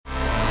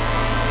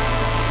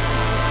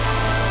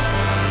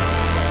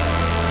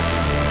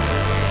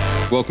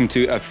Welcome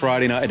to a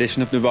Friday night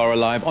edition of Novara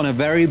Live on a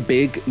very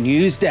big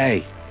news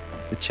day.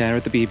 The chair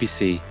of the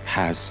BBC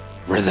has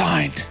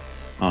resigned.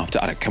 After,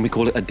 can we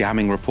call it a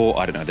damning report?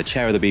 I don't know. The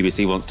chair of the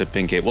BBC wants to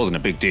think it wasn't a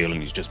big deal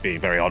and he's just being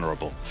very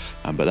honourable.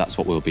 But that's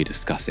what we'll be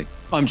discussing.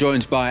 I'm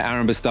joined by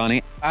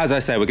Bastani. As I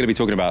say, we're going to be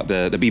talking about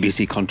the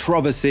BBC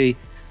controversy.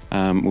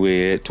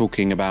 We're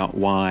talking about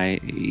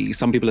why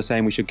some people are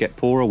saying we should get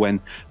poorer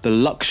when the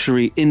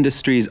luxury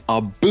industries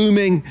are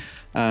booming.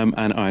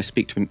 And I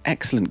speak to an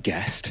excellent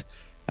guest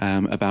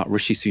about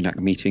Rishi Sunak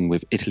meeting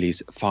with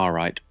Italy's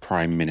far-right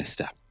Prime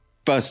Minister.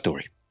 First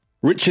story.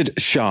 Richard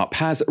Sharp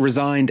has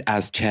resigned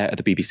as chair of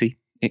the BBC.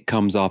 It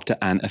comes after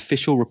an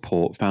official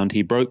report found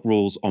he broke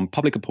rules on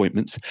public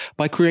appointments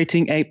by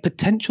creating a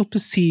potential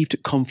perceived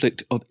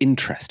conflict of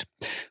interest.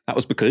 That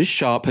was because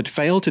Sharp had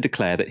failed to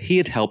declare that he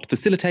had helped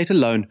facilitate a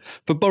loan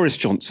for Boris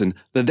Johnson,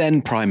 the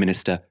then Prime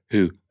Minister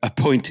who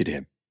appointed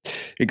him.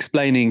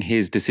 Explaining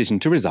his decision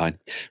to resign,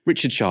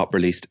 Richard Sharp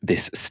released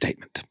this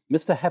statement.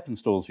 Mr.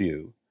 Heppenstall's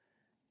view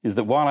is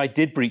that while I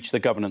did breach the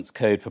governance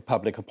code for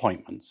public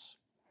appointments,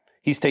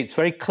 he states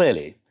very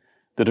clearly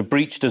that a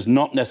breach does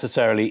not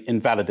necessarily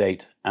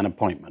invalidate an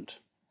appointment.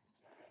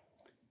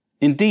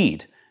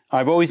 Indeed,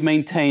 I've always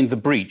maintained the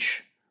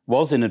breach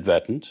was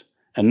inadvertent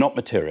and not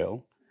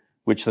material,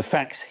 which the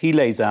facts he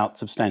lays out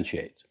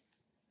substantiate.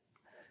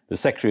 The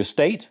Secretary of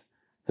State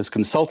has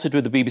consulted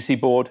with the BBC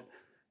board,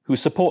 who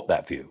support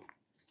that view.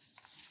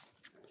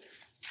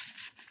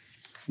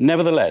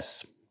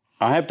 Nevertheless,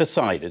 I have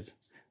decided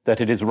that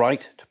it is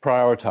right to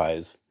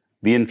prioritise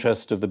the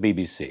interest of the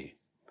BBC.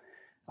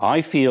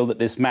 I feel that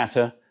this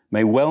matter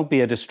may well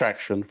be a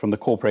distraction from the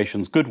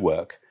corporation's good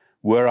work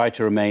were I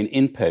to remain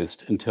in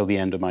post until the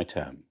end of my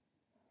term.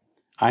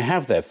 I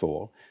have,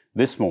 therefore,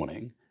 this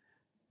morning,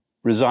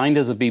 resigned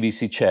as the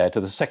BBC chair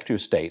to the Secretary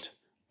of State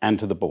and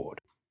to the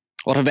board.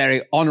 What a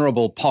very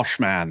honourable posh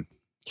man.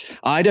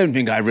 I don't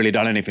think I've really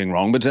done anything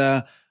wrong,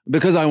 but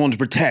because I want to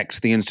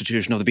protect the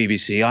institution of the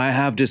BBC, I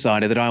have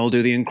decided that I will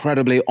do the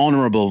incredibly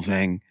honourable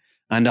thing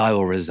and I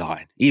will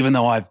resign, even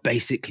though I've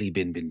basically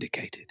been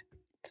vindicated.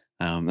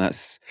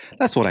 That's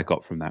what I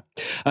got from that.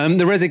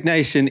 The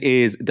resignation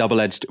is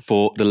double-edged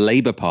for the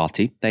Labour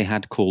Party. They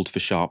had called for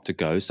Sharp to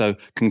go, so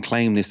can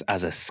claim this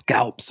as a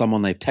scalp,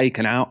 someone they've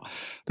taken out.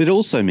 But it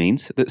also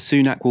means that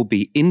Sunak will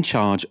be in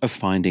charge of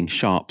finding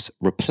Sharp's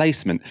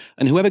replacement.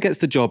 And whoever gets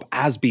the job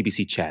as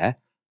BBC chair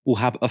will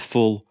have a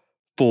full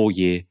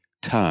 4-year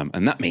term.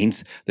 And that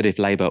means that if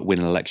Labour win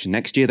an election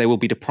next year, they will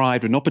be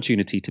deprived of an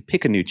opportunity to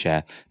pick a new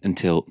chair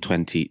until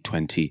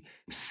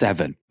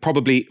 2027.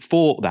 Probably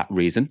for that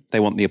reason, they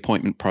want the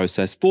appointment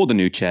process for the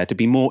new chair to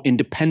be more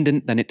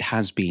independent than it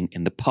has been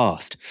in the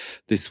past.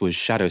 This was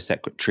Shadow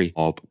Secretary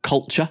of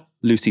Culture,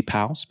 Lucy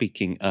Powell,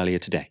 speaking earlier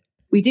today.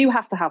 We do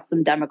have to have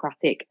some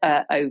democratic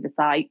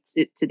oversight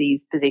to these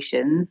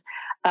positions,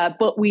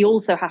 but we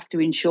also have to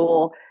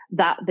ensure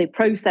that the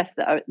process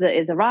that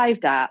is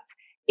arrived at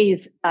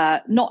is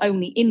not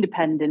only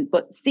independent,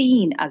 but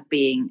seen as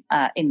being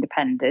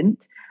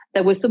independent.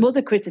 There were some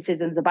other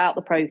criticisms about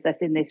the process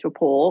in this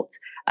report.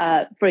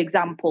 For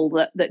example,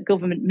 that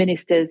government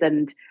ministers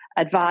and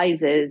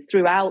advisors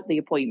throughout the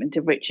appointment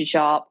of Richard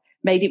Sharp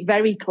made it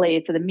very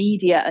clear to the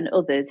media and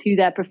others who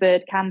their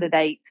preferred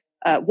candidate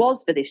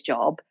was for this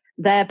job,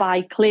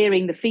 thereby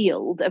clearing the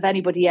field of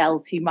anybody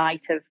else who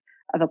might have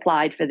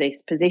applied for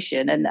this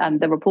position. And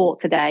the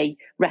report today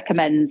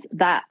recommends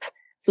that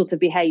sort of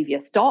behaviour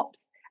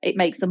stops. It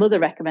makes some other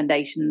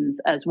recommendations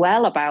as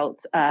well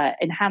about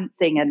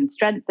enhancing and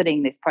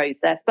strengthening this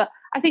process. But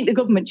I think the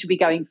government should be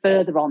going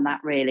further on that,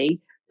 really,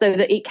 so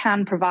that it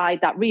can provide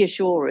that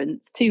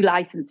reassurance to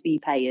licence fee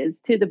payers,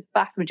 to the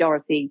vast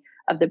majority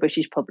of the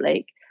British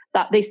public,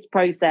 that this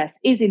process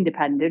is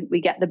independent.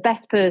 We get the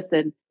best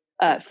person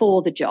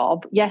for the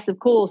job. Yes, of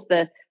course,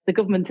 the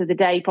government of the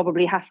day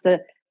probably has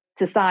to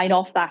sign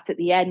off that at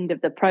the end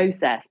of the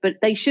process, but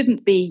they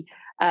shouldn't be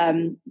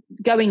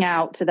going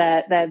out to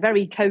their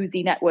very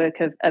cosy network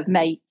of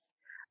mates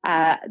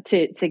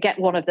to get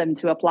one of them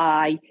to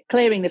apply,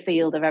 clearing the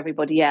field of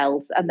everybody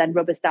else, and then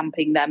rubber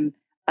stamping them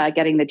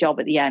getting the job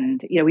at the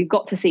end. You know, we've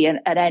got to see an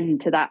end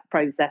to that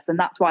process, and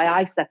that's why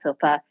I've set up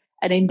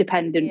an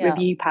independent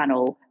review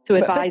panel to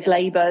advise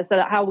Labour so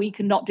that how we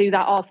can not do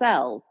that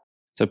ourselves.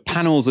 So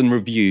panels and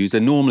reviews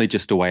are normally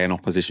just a way an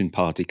opposition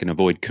party can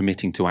avoid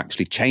committing to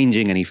actually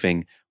changing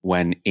anything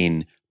when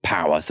in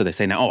power. So they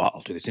say, now,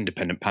 I'll do this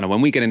independent panel.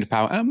 When we get into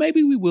power,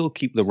 maybe we will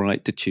keep the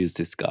right to choose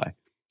this guy.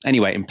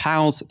 Anyway, in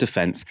Powell's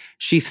defence,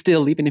 she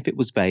still, even if it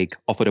was vague,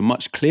 offered a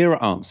much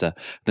clearer answer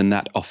than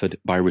that offered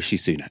by Rishi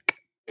Sunak.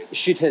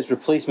 Should his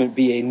replacement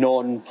be a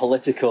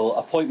non-political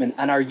appointment?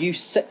 And are you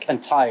sick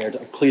and tired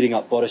of clearing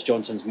up Boris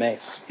Johnson's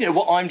mess? You know,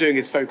 what I'm doing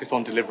is focus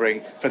on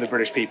delivering for the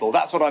British people.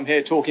 That's what I'm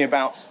here talking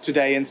about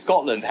today in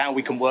Scotland, how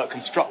we can work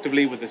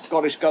constructively with the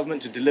Scottish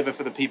government to deliver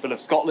for the people of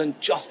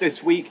Scotland. Just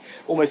this week,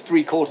 almost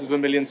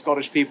 750,000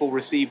 Scottish people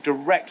received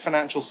direct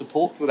financial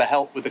support with the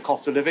help with the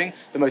cost of living,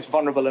 the most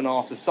vulnerable in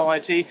our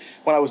society.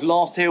 When I was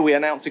last here, we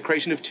announced the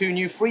creation of 2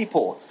 new free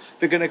ports.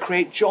 They're going to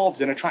create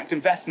jobs and attract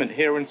investment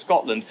here in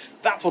Scotland.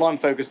 That's what I'm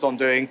focused focused on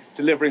doing,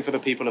 delivering for the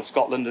people of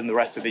Scotland and the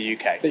rest of the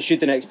UK. But should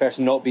the next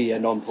person not be a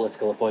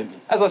non-political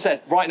appointment? As I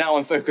said, right now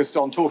I'm focused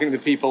on talking to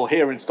the people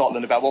here in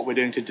Scotland about what we're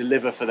doing to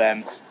deliver for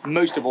them,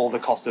 most of all the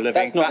cost of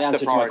living. That's not the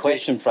answer to my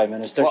question, Prime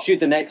Minister. Should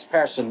the next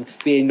person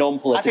be a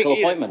non-political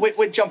appointment?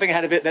 We're jumping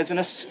ahead of it. There's an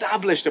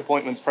established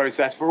appointments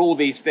process for all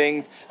these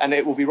things, and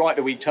it will be right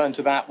that we turn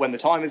to that when the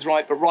time is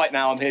right. But right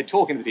now I'm here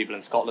talking to the people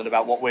in Scotland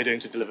about what we're doing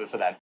to deliver for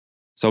them.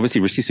 So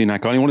obviously Rishi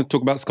Sunak, I only want to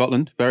talk about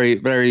Scotland. Very,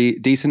 very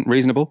decent,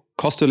 reasonable.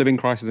 Cost of living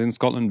crisis in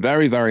Scotland,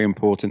 very, very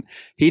important.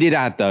 He did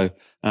add, though,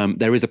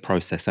 there is a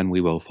process and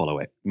we will follow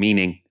it,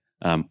 meaning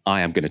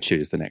I am going to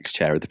choose the next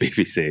chair of the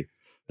BBC,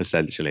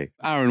 essentially.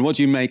 Aaron, what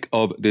do you make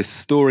of this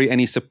story?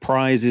 Any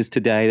surprises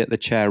today that the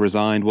chair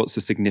resigned? What's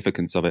the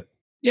significance of it?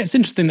 Yeah, it's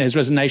interesting that his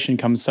resignation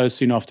comes so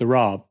soon after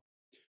Raab,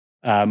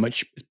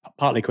 which is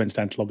partly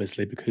coincidental,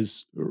 obviously,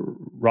 because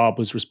Raab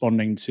was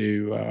responding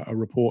to a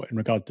report in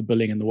regard to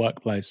bullying in the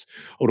workplace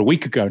a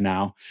week ago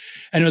now.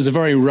 And it was a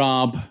very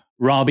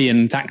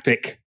Raabian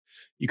tactic.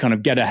 You kind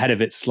of get ahead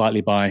of it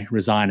slightly by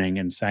resigning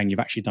and saying you've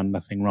actually done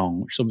nothing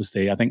wrong, which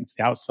obviously I think to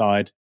the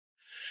outside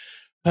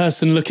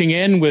person looking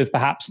in with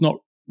perhaps not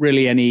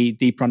really any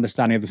deeper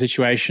understanding of the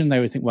situation, they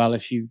would think, well,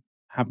 if you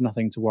have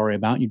nothing to worry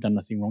about, you've done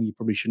nothing wrong, you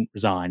probably shouldn't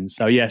resign.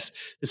 So yes,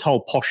 this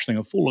whole posh thing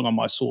of falling on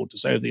my sword to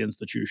save the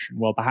institution,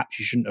 well, perhaps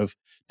you shouldn't have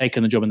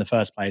taken the job in the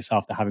first place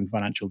after having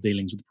financial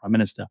dealings with the Prime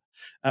Minister.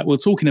 We'll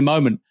talk in a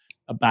moment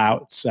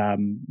about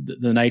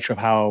the nature of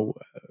how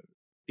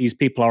these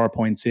people are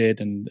appointed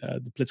and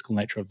the political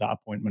nature of that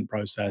appointment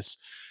process.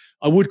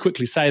 I would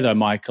quickly say, though,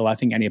 Michael, I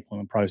think any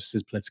appointment process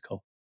is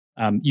political.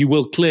 You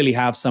will clearly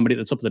have somebody at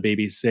the top of the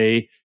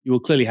BBC. You will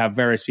clearly have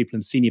various people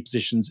in senior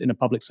positions in a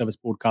public service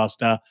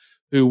broadcaster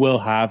who will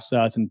have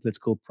certain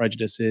political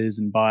prejudices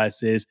and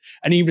biases.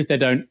 And even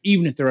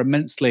if they're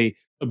immensely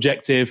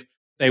objective,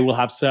 they will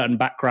have certain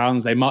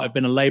backgrounds. They might have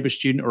been a Labour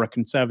student or a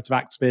Conservative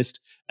activist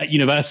at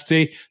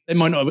university. They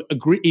might not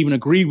even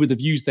agree with the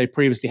views they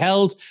previously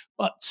held,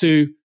 but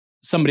to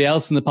somebody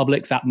else in the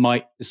public, that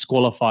might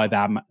disqualify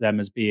them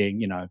as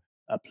being,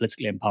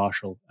 politically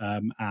impartial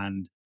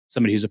and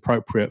somebody who's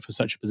appropriate for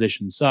such a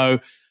position. So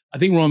I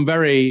think we're on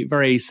very,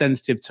 very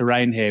sensitive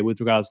terrain here with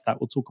regards to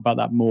that. We'll talk about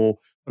that more.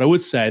 But I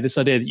would say this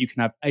idea that you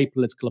can have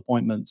apolitical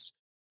appointments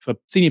for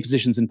senior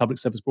positions in public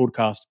service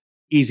broadcast,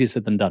 easier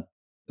said than done.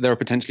 There are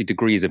potentially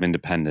degrees of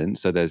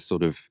independence. So there's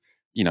sort of,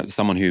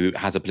 someone who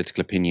has a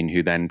political opinion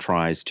who then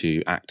tries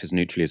to act as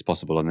neutrally as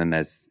possible. And then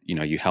there's,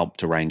 you help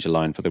to arrange a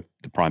loan for the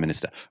Prime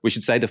Minister. We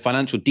should say the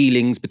financial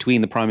dealings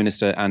between the Prime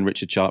Minister and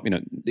Richard Sharp,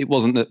 it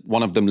wasn't that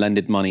one of them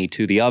lended money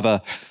to the other.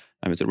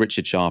 It was that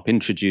Richard Sharp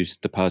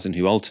introduced the person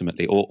who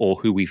ultimately, or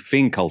who we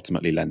think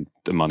ultimately lent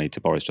the money to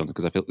Boris Johnson,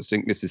 because I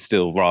think this is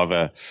still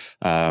rather,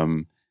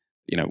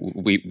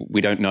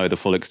 we don't know the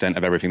full extent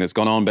of everything that's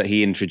gone on, but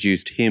he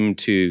introduced him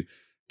to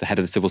the head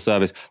of the civil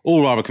service.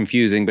 All rather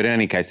confusing, but in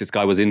any case, this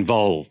guy was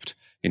involved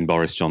in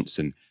Boris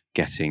Johnson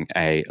getting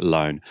a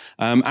loan.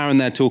 Aaron,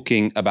 they're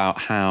talking about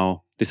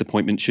how this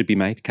appointment should be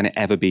made. Can it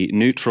ever be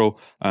neutral?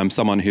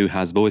 Someone who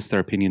has voiced their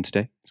opinion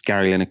today is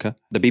Gary Lineker.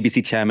 The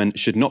BBC chairman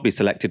should not be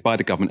selected by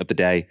the government of the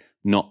day.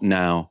 Not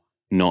now,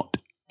 not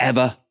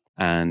ever.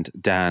 And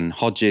Dan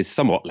Hodges,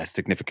 somewhat less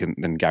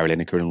significant than Gary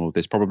Lineker in all of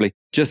this probably,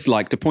 just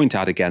like to point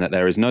out again that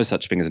there is no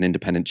such thing as an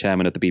independent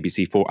chairman of the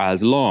BBC for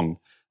as long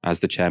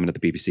as the chairman of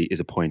the BBC is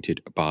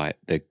appointed by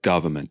the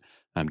government.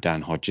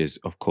 Dan Hodges,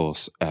 of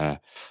course,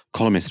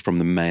 columnist from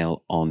the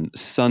Mail on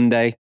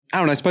Sunday.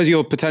 Aaron, I suppose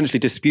you're potentially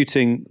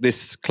disputing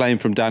this claim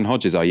from Dan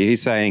Hodges, are you?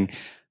 He's saying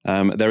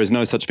there is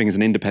no such thing as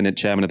an independent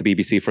chairman of the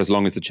BBC for as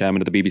long as the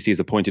chairman of the BBC is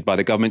appointed by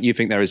the government. You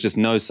think there is just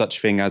no such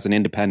thing as an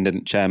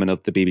independent chairman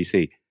of the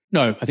BBC?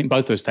 No, I think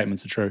both those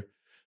statements are true.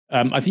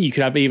 I think you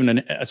could have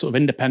even a sort of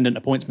independent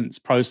appointments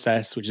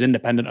process, which is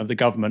independent of the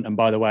government. And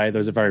by the way,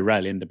 those are very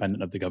rarely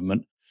independent of the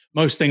government.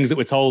 Most things that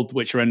we're told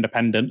which are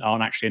independent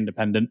aren't actually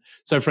independent.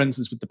 So, for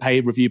instance, with the pay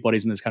review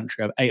bodies in this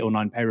country, we have 8 or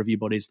 9 pay review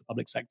bodies, the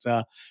public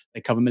sector.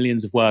 They cover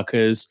millions of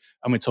workers.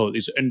 And we're told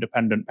these are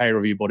independent pay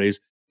review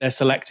bodies. They're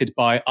selected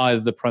by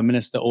either the Prime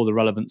Minister or the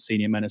relevant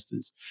senior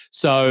ministers.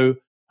 So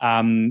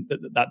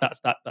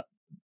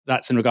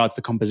that's in regards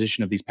to the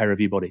composition of these pay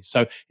review bodies.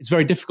 So it's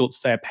very difficult to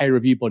say a pay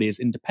review body is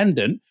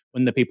independent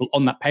when the people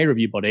on that pay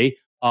review body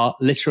are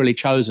literally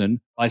chosen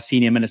by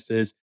senior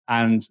ministers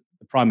and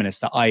the Prime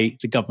Minister, i.e.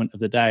 the government of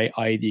the day,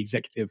 i.e. the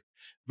executive.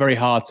 Very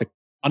hard to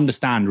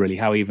understand really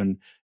how even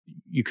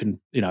you can,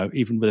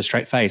 even with a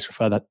straight face,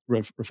 refer to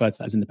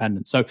that as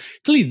independent. So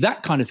clearly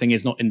that kind of thing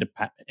is not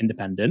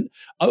independent.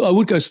 I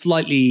would go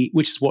slightly,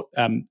 which is what,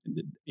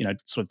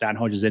 sort of Dan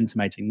Hodges is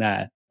intimating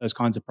there. Those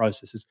kinds of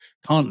processes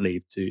can't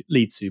lead to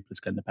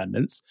political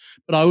independence.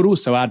 But I would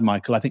also add,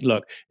 Michael, I think,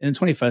 look, in the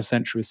 21st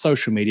century with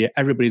social media,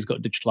 everybody's got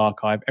a digital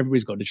archive,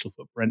 everybody's got a digital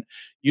footprint.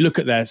 You look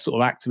at their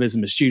sort of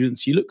activism as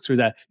students, you look through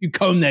you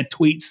comb their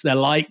tweets, their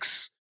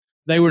likes.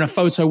 They were in a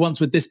photo once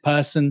with this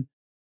person.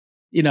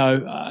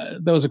 There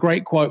was a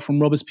great quote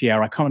from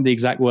Robespierre. I can't remember the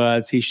exact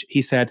words.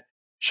 He said,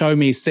 "Show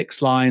me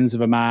 6 lines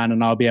of a man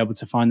and I'll be able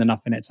to find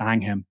enough in it to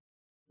hang him,"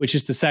 which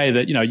is to say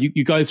that,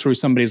 you go through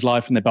somebody's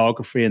life and their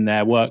biography and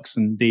their works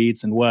and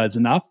deeds and words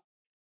enough,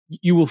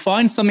 you will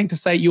find something to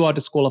say you are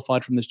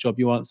disqualified from this job,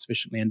 you aren't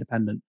sufficiently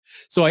independent.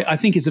 So I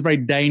think it's a very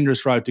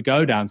dangerous road to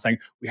go down, saying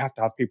we have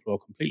to have people who are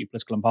completely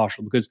political and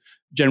partial, because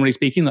generally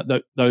speaking,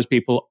 those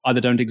people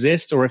either don't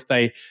exist, or if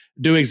they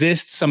do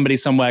exist, somebody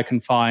somewhere can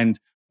find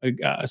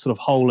a sort of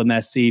hole in their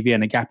CV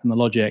and a gap in the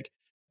logic.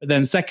 But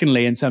then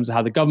secondly, in terms of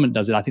how the government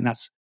does it, I think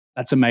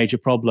that's a major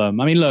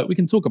problem. I mean, look, we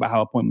can talk about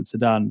how appointments are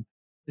done.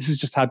 This is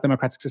just how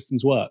democratic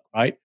systems work,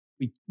 right?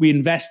 We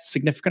invest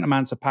significant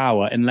amounts of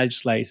power in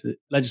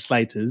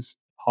legislators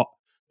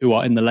who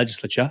are in the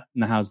legislature,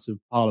 in the Houses of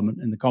Parliament,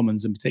 in the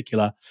Commons in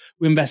particular.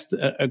 We invest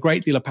a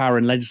great deal of power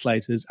in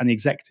legislators and the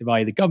executive,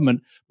 i.e. the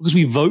government, because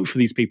we vote for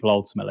these people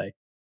ultimately.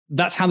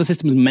 That's how the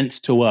system is meant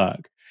to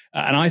work.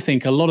 And I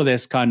think a lot of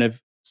this kind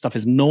of stuff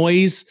is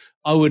noise.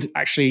 I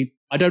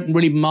don't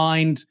really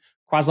mind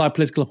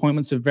quasi-political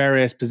appointments of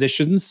various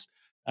positions.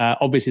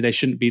 Obviously, they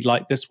shouldn't be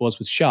like this was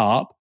with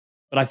Sharp.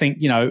 But I think,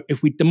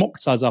 if we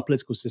democratize our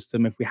political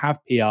system, if we have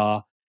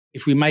PR,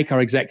 if we make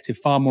our executive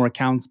far more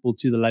accountable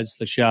to the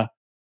legislature,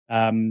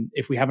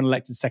 if we have an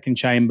elected second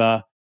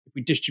chamber, if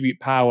we distribute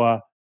power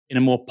in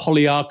a more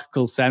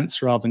polyarchical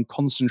sense rather than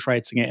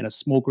concentrating it in a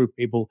small group of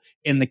people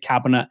in the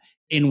cabinet,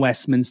 in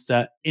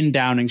Westminster, in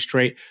Downing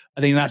Street,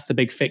 I think that's the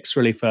big fix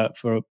really for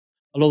a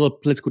lot of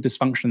political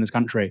dysfunction in this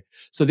country.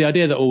 So the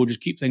idea that, we'll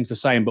just keep things the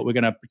same, but we're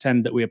going to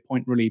pretend that we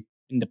appoint really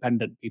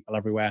independent people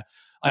everywhere,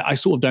 I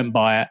sort of don't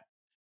buy it.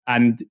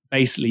 And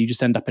basically, you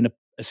just end up in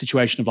a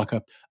situation of like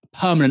a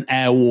permanent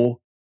air war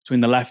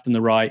between the left and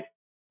the right.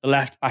 The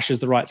left bashes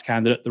the right's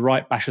candidate, the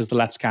right bashes the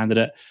left's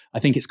candidate. I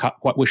think it's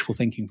quite wishful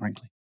thinking,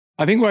 frankly.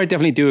 I think where I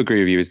definitely do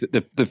agree with you is that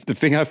the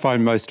thing I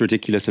find most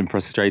ridiculous and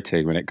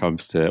frustrating when it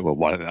comes to,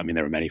 there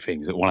are many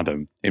things, but one of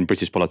them in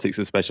British politics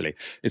especially,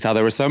 is how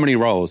there are so many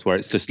roles where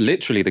it's just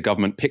literally the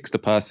government picks the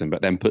person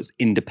but then puts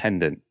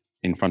independent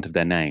in front of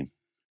their name.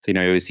 So,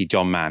 you see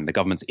John Mann, the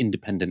government's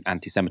independent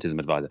anti-Semitism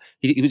advisor.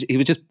 He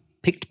was just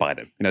picked by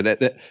them.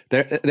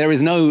 There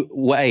is no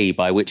way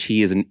by which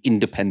he is an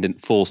independent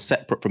force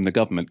separate from the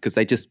government, because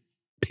they just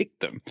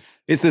picked them.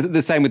 It's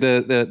the same with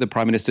the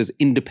Prime Minister's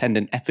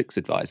independent ethics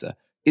advisor.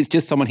 It's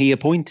just someone he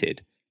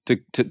appointed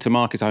to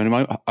mark his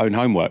own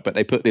homework, but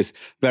they put this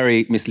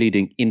very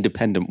misleading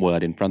independent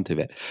word in front of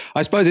it.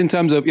 I suppose in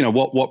terms of,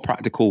 what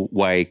practical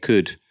way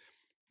could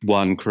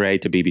one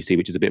create a BBC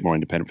which is a bit more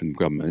independent from the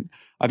government?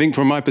 I think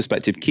from my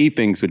perspective, key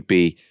things would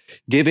be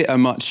give it a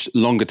much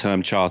longer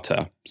term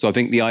charter. So I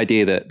think the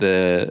idea that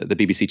the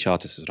BBC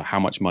charter, sort of how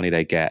much money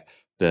they get,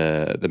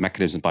 the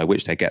mechanisms by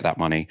which they get that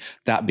money,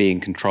 that being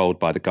controlled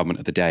by the government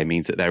of the day,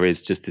 means that there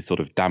is just this sort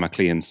of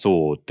Damoclean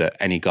sword that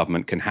any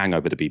government can hang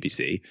over the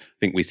BBC. I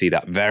think we see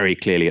that very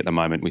clearly at the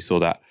moment. We saw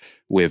that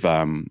with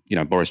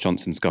Boris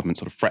Johnson's government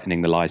sort of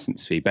threatening the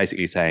licence fee,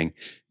 basically saying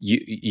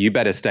you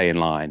better stay in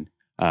line.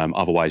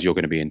 Otherwise, you're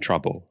going to be in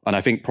trouble. And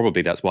I think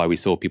probably that's why we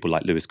saw people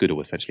like Lewis Goodall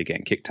essentially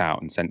getting kicked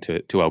out and sent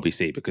to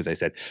LBC, because they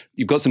said,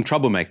 you've got some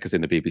troublemakers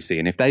in the BBC,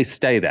 and if they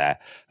stay there,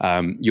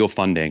 your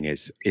funding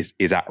is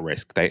at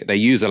risk. They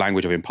use a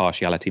language of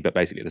impartiality, but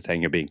basically they're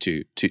saying you're being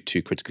too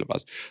critical of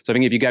us. So I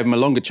think if you gave them a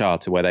longer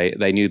charter where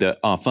they knew that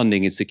our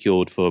funding is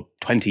secured for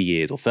 20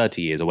 years or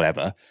 30 years or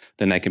whatever,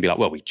 then they can be like,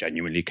 well, we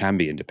genuinely can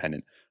be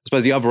independent. I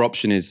suppose the other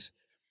option is,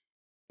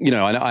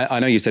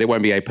 I know you said it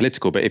won't be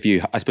apolitical, but if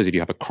you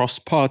have a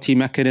cross-party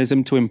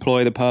mechanism to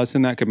employ the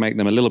person, that could make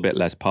them a little bit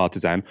less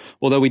partisan.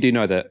 Although we do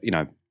know that,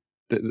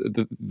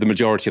 the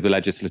majority of the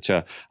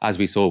legislature, as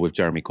we saw with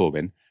Jeremy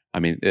Corbyn,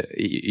 I mean,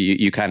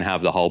 you can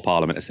have the whole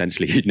parliament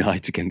essentially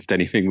unite against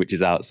anything which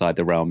is outside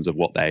the realms of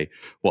what they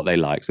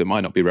like. So it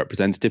might not be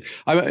representative.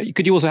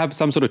 Could you also have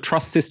some sort of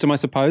trust system, I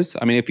suppose?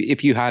 I mean,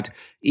 if you had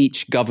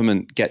each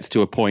government gets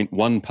to appoint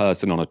one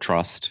person on a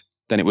trust,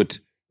 then it would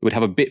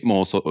have a bit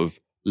more sort of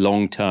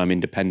long-term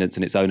independence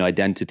and its own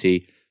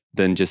identity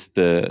than just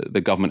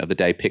the government of the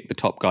day pick the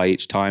top guy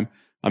each time.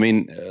 I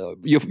mean,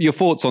 your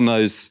thoughts on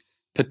those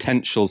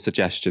potential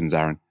suggestions,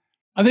 Aaron?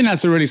 I think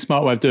that's a really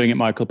smart way of doing it,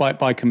 Michael,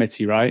 by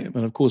committee, right?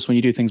 But of course, when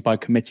you do things by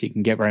committee, it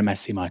can get very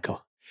messy,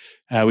 Michael.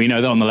 We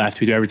know that on the left,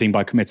 we do everything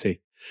by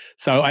committee.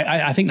 So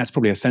I think that's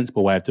probably a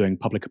sensible way of doing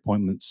public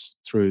appointments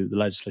through the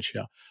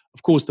legislature.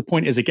 Of course, the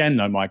point is, again,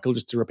 though, Michael,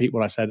 just to repeat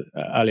what I said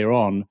earlier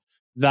on,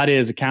 that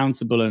is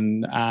accountable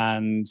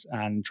and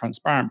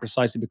transparent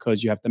precisely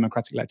because you have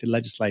democratically elected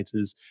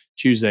legislators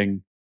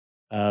choosing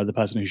the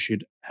person who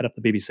should head up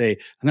the BBC.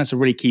 And that's a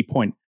really key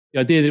point. The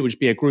idea that it would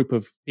be a group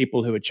of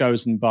people who are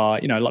chosen by,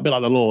 a bit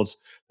like the Lords.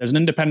 There's an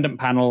independent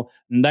panel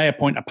and they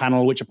appoint a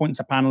panel, which appoints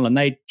a panel, and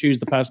they choose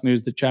the person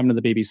who's the chairman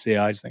of the BBC.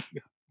 I just think,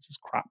 this is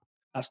crap.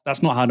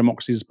 That's not how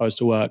democracy is supposed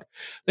to work.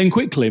 Then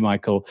quickly,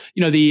 Michael,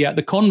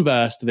 the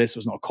converse to this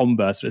was not a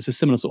converse, but it's a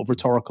similar sort of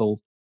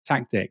rhetorical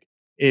tactic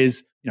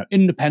is,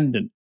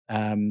 independent,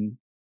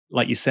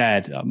 like you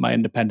said, my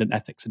independent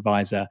ethics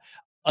advisor.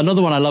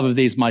 Another one I love of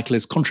these, Michael,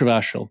 is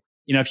controversial.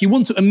 If you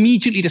want to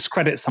immediately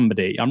discredit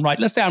somebody,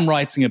 let's say I'm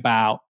writing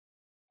about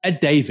Ed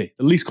Davey,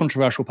 the least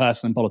controversial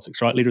person in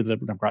politics, right? Leader of the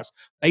Liberal Democrats.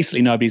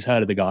 Basically, nobody's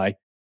heard of the guy.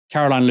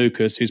 Caroline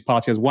Lucas, whose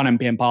party has one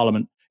MP in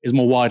Parliament, is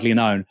more widely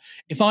known.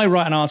 If I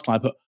write an article, I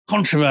put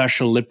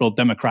controversial Liberal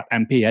Democrat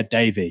MP Ed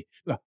Davey.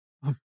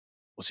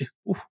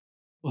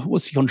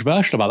 What's he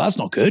controversial about? That's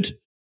not good.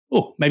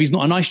 Oh, maybe he's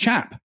not a nice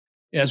chap.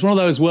 Yeah, it's one of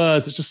those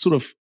words that's just sort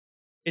of,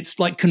 it's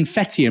like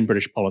confetti in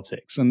British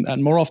politics.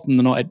 And more often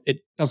than not,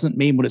 it doesn't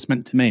mean what it's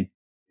meant to mean.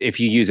 If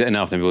you use it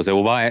enough, then people say,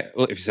 well, why?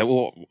 If you say,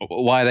 well,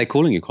 why are they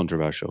calling you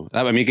controversial?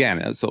 I mean, again,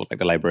 it's sort of like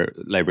the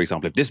Labour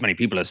example. If this many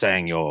people are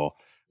saying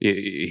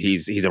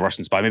he's a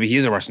Russian spy, maybe he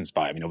is a Russian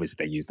spy. I mean,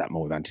 obviously they use that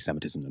more with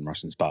anti-Semitism than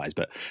Russian spies.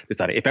 But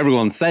this idea, if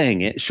everyone's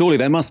saying it, surely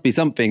there must be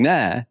something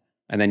there.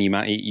 And then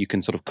you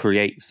can sort of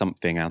create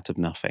something out of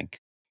nothing.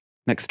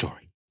 Next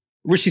story.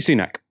 Rishi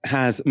Sunak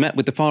has met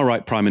with the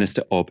far-right Prime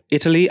Minister of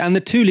Italy, and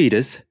the two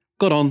leaders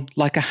got on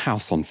like a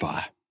house on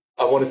fire.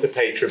 I wanted to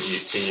pay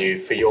tribute to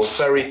you for your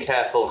very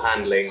careful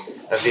handling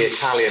of the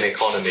Italian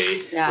economy,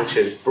 which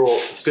has brought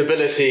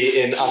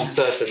stability in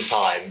uncertain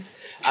times.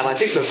 And I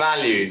think the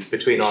values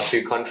between our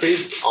two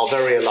countries are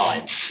very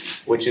aligned,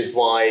 which is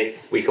why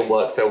we can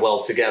work so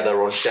well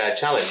together on shared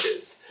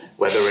challenges,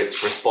 whether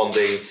it's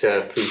responding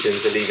to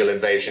Putin's illegal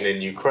invasion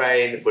in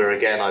Ukraine, where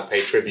again I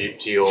pay tribute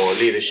to your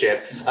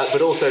leadership,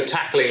 but also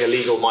tackling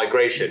illegal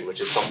migration,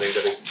 which is something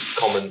that is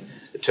common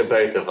to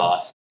both of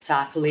us.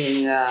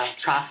 Tackling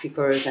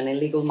traffickers and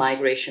illegal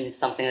migration is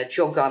something that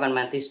your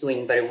government is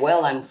doing very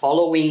well. I'm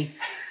following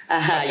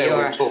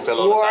your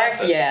work.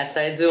 Yes,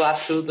 I do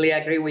absolutely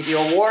agree with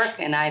your work.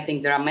 And I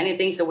think there are many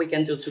things that we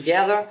can do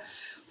together.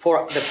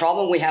 For the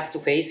problem we have to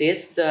face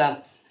is the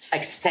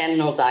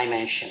external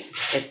dimension.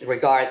 It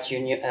regards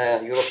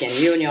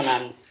European Union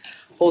and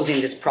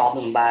posing this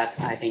problem, but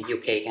I think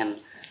UK can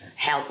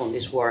help on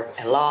this work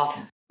a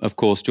lot. Of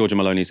course, Giorgia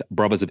Meloni's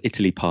Brothers of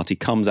Italy party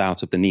comes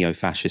out of the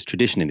neo-fascist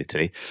tradition in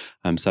Italy,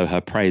 so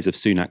her praise of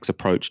Sunak's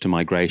approach to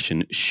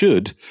migration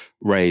should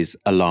raise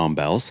alarm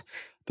bells.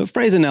 But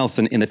Fraser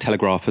Nelson in The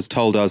Telegraph has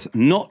told us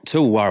not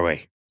to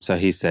worry. So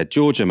he said,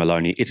 Giorgia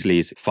Meloni,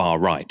 Italy's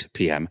far-right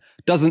PM,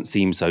 doesn't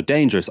seem so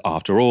dangerous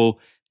after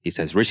all. He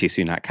says Rishi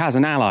Sunak has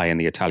an ally in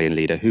the Italian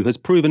leader who has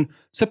proven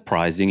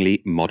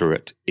surprisingly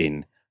moderate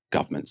in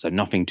government. So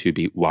nothing to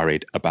be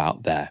worried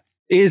about there.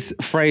 Is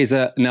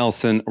Fraser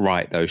Nelson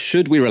right, though?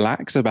 Should we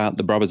relax about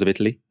the Brothers of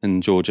Italy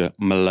and Giorgia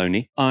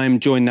Meloni?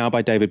 I'm joined now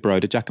by David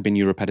Broder, Jacobin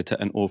Europe editor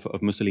and author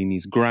of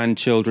Mussolini's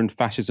Grandchildren,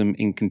 Fascism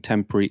in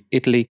Contemporary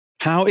Italy.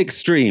 How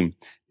extreme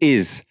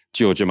is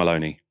Giorgia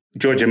Meloni?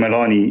 Giorgia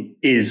Meloni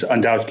is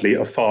undoubtedly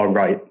a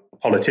far-right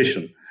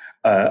politician.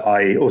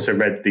 I also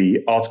read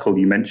the article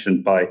you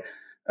mentioned by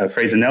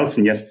Fraser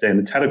Nelson yesterday in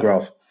The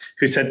Telegraph,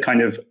 who said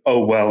kind of,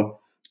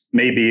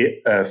 maybe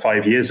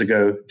 5 years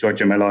ago,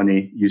 Giorgia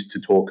Meloni used to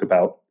talk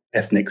about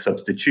ethnic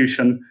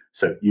substitution,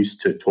 so used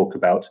to talk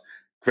about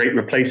great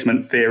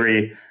replacement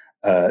theory,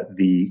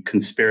 the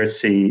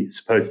conspiracy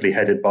supposedly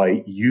headed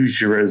by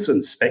usurers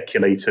and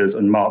speculators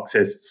and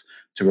Marxists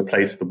to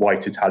replace the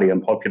white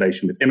Italian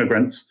population with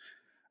immigrants.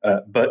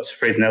 But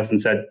Fraser Nelson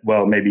said,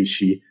 well, maybe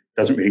she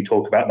doesn't really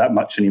talk about that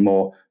much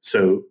anymore,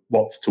 so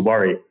what's to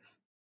worry?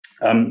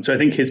 So I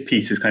think his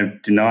piece is kind of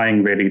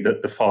denying really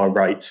that the far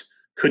right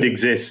could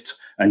exist,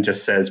 and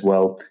just says,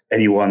 well,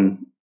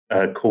 anyone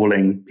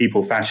calling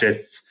people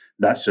fascists,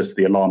 that's just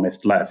the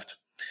alarmist left.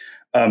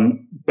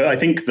 But I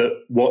think that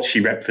what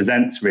she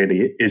represents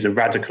really is a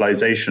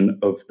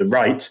radicalization of the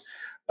right,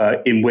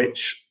 in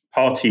which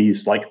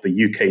parties like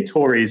the UK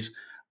Tories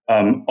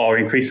are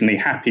increasingly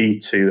happy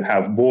to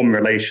have warm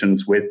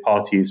relations with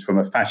parties from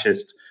a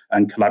fascist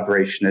and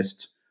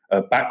collaborationist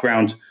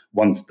background,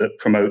 ones that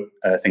promote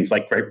things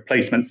like great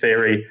replacement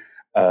theory,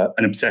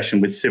 an obsession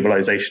with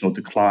civilizational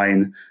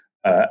decline,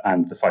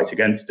 and the fight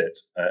against it.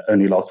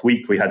 Only last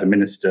week, we had a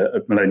minister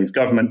of Meloni's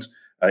government,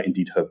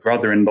 indeed her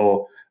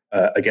brother-in-law,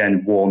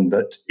 again warn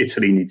that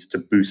Italy needs to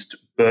boost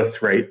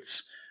birth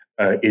rates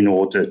in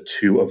order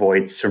to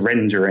avoid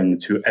surrendering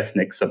to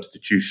ethnic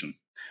substitution.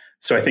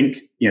 So I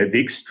think the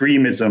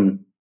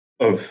extremism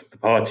of the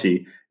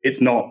party,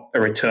 it's not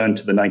a return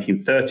to the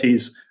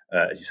 1930s.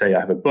 As you say, I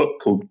have a book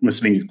called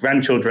Mussolini's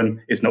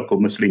Grandchildren. It's not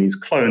called Mussolini's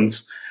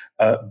Clones.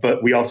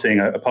 But we are seeing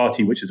a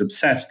party which is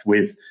obsessed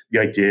with the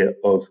idea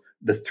of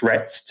the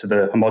threats to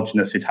the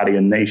homogenous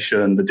Italian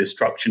nation, the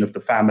destruction of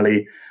the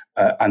family,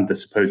 and the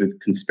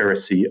supposed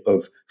conspiracy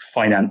of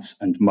finance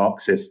and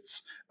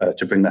Marxists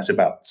to bring that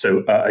about.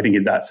 So I think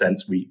in that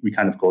sense, we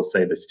can, of course,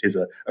 say that it is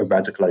a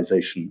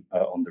radicalization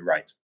on the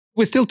right.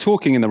 We're still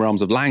talking in the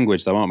realms of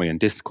language, though, aren't we, and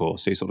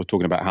discourse? So you're sort of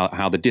talking about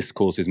how the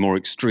discourse is more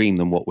extreme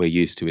than what we're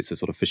used to. It's a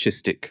sort of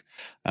fascistic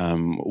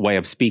way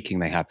of speaking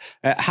they have.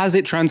 Has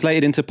it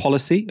translated into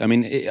policy? I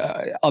mean,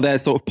 are there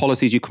sort of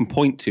policies you can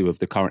point to of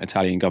the current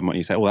Italian government and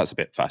you say, oh, that's a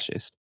bit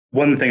fascist?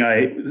 One thing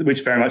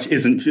which very much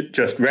isn't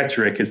just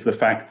rhetoric, is the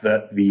fact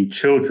that the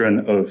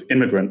children of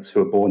immigrants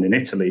who are born in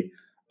Italy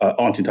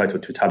aren't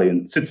entitled to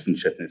Italian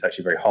citizenship, and it's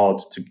actually very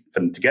hard for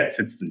them to get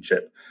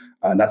citizenship.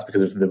 And that's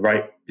because of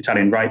the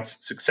Italian right's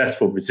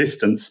successful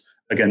resistance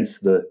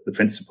against the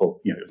principle.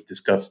 It was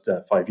discussed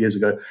 5 years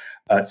ago.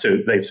 So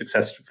they've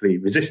successfully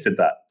resisted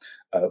that.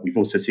 We've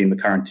also seen the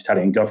current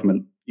Italian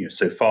government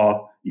so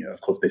far,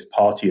 of course, this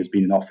party has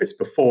been in office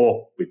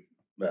before with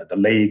the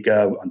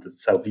Lega under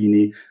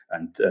Salvini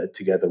and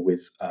together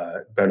with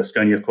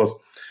Berlusconi, of course.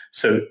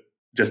 So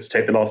just to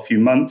take the last few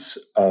months,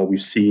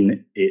 we've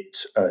seen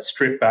it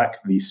strip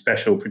back the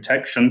special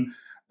protection,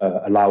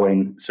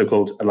 allowing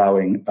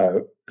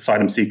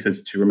asylum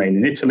seekers to remain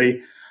in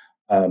Italy.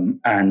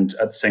 And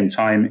at the same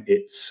time,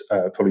 it's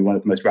probably one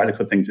of the most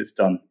radical things it's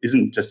done,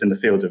 isn't just in the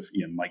field of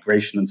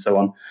migration and so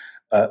on,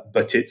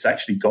 but it's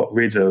actually got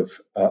rid of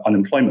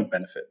unemployment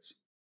benefits.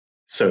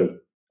 So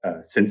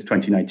since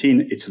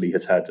 2019, Italy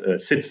has had a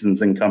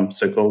citizens' income,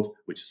 so-called,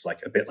 which is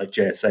a bit like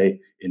JSA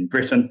in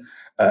Britain,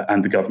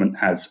 and the government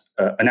has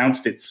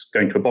announced it's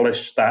going to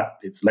abolish that.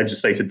 It's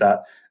legislated that.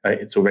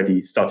 It's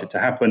already started to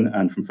happen,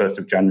 and from 1st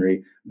of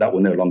January, that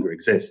will no longer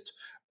exist.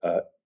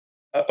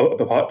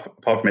 Apart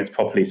from its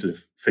properly sort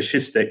of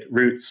fascistic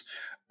roots,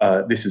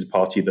 this is a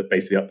party that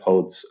basically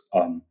upholds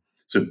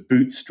sort of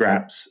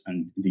bootstraps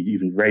and indeed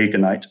even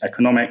Reaganite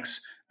economics,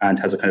 and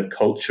has a kind of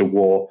culture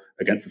war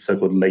against the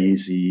so-called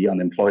lazy,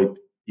 unemployed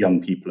young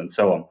people and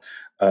so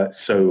on.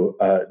 So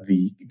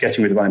the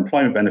getting rid of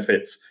unemployment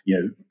benefits,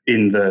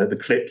 in the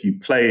clip you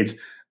played,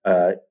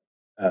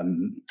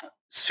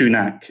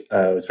 Sunak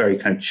was very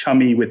kind of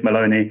chummy with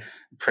Meloni,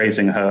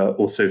 praising her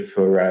also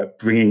for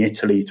bringing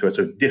Italy to a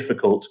sort of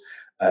difficult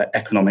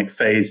economic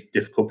phase,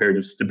 difficult period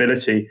of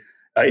instability.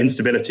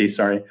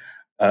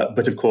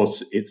 But of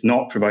course, it's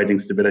not providing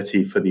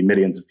stability for the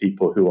millions of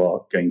people who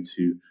are going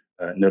to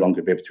no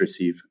longer be able to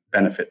receive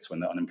benefits when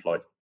they're unemployed.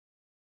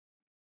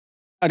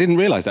 I didn't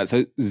realize that.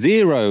 So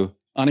zero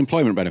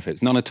unemployment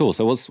benefits, none at all.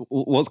 So what's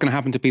going to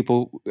happen to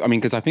people? I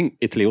mean, because I think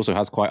Italy also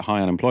has quite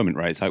high unemployment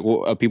rates.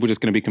 Are people just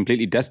going to be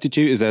completely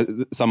destitute? Is there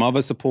some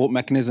other support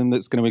mechanism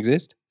that's going to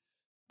exist?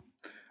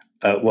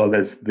 Well,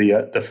 there's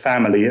the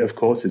family, of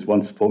course, is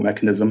one support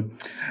mechanism.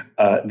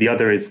 The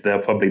other is they'll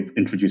probably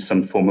introduce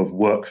some form of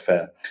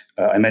workfare.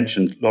 I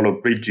mentioned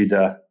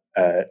Lollobrigida.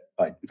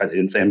 In fact, I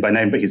didn't say him by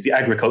name, but he's the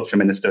agriculture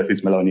minister,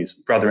 who's Meloni's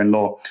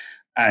brother-in-law.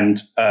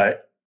 And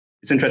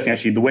it's interesting,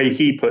 actually, the way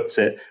he puts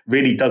it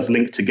really does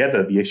link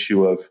together the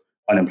issue of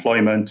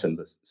unemployment and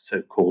the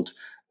so-called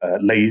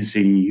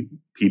lazy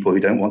people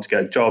who don't want to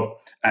get a job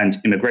and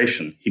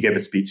immigration. He gave a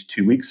speech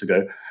 2 weeks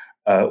ago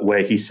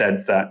where he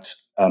said that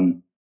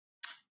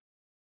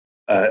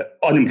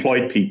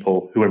unemployed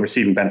people who are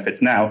receiving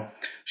benefits now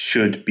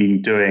should be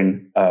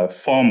doing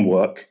farm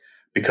work,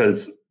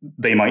 because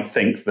they might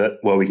think that,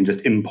 well, we can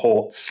just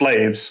import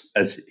slaves,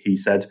 as he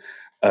said,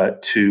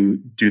 to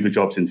do the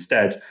jobs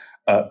instead.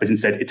 But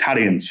instead,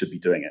 Italians should be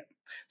doing it.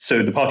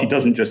 So the party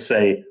doesn't just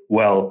say,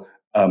 well,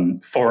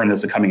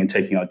 foreigners are coming and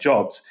taking our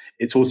jobs.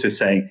 It's also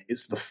saying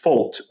it's the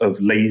fault of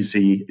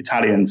lazy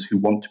Italians who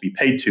want to be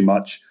paid too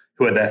much,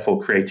 who are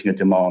therefore creating a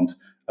demand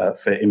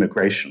for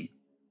immigration.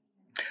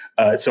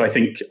 So I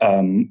think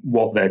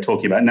what they're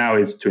talking about now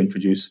is to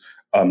introduce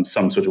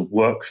some sort of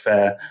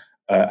workfare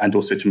and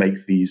also to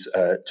make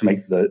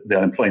the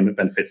unemployment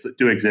benefits that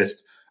do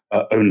exist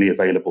only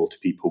available to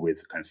people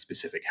with kind of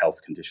specific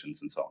health conditions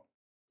and so on.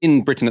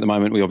 In Britain at the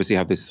moment, we obviously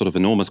have this sort of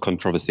enormous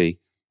controversy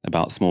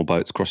about small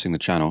boats crossing the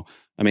Channel.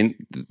 I mean,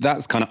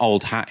 that's kind of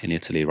old hat in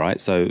Italy,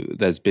 right? So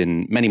there's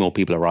been many more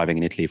people arriving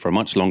in Italy for a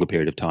much longer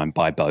period of time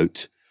by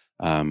boat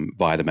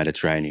via the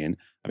Mediterranean.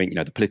 I mean,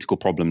 the political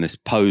problem this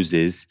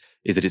poses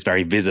is that it's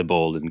very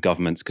visible and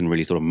governments can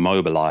really sort of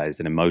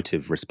mobilize an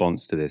emotive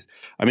response to this.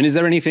 I mean, is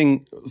there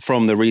anything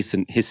from the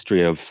recent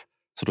history of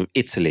sort of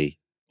Italy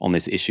on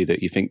this issue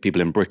that you think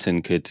people in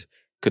Britain could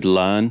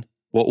learn?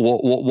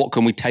 What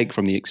can we take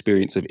from the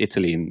experience of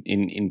Italy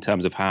in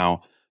terms of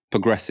how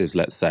progressives,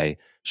 let's say,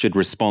 should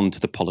respond to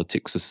the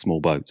politics of small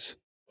boats?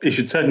 It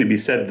should certainly be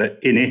said that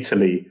in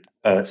Italy,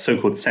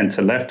 so-called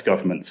centre-left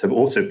governments have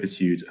also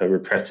pursued a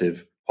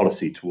repressive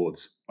policy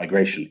towards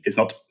migration. It's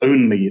not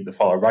only the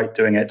far right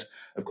doing it.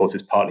 Of course,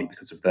 it's partly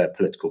because of their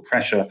political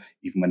pressure,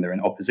 even when they're in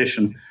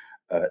opposition.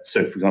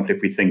 So, for example,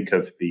 if we think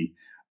of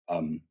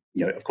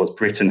of course,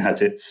 Britain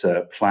has its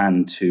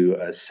plan to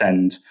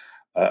send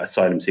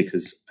asylum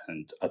seekers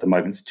and other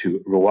migrants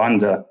to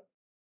Rwanda.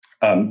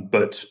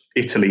 But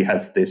Italy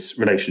has this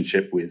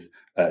relationship with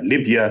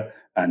Libya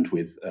and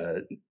with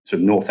sort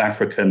of North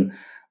African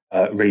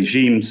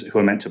regimes who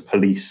are meant to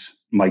police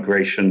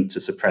migration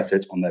to suppress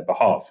it on their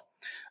behalf.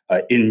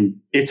 In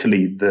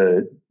Italy,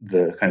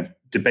 the kind of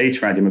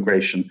debate around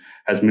immigration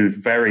has moved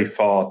very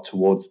far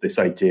towards this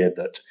idea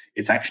that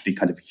it's actually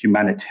kind of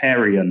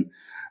humanitarian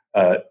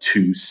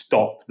to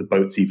stop the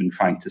boats even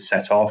trying to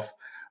set off.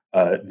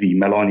 The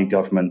Meloni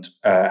government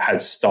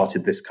has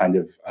started this kind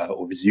of,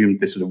 or resumed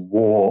this sort of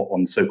war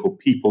on so-called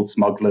people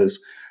smugglers,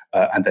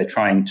 and they're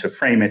trying to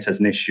frame it as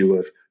an issue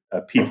of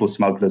people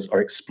smugglers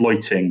are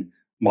exploiting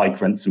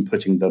migrants and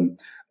putting them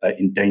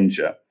in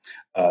danger.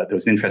 There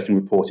was an interesting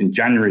report in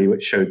January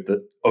which showed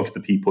that of the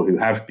people who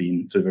have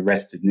been sort of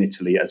arrested in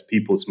Italy as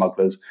people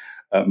smugglers,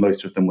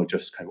 most of them were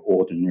just kind of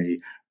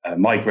ordinary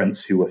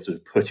migrants who were sort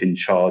of put in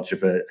charge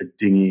of a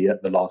dinghy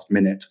at the last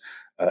minute,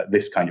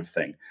 this kind of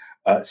thing.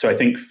 So I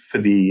think for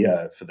the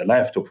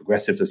left or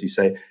progressives, as you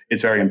say,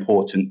 it's very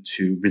important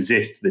to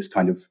resist this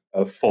kind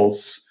of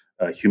false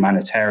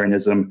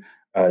humanitarianism,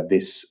 and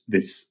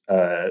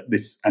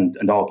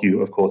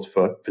argue, of course,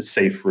 for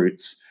safe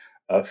routes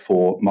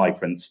for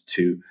migrants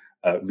to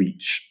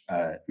reach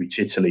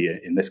Italy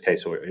in this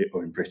case, or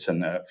in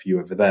Britain for you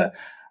over there.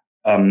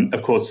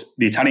 Of course,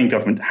 the Italian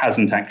government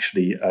hasn't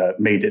actually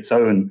made its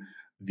own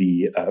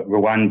the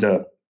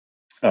Rwanda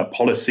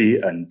policy,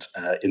 and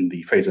in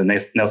the Fraser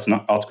Nelson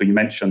article you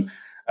mentioned,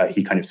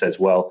 he kind of says,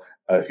 well,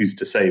 who's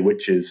to say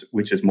which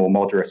is more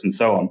moderate and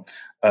so on.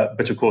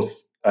 But of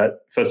course,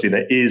 firstly,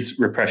 there is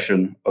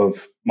repression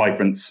of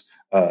migrants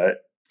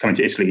coming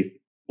to Italy,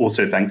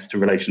 also thanks to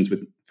relations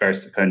with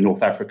various kind of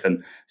North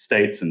African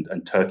states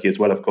and Turkey as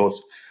well, of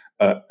course.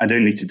 And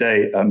only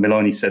today,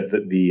 Meloni said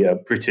that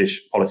the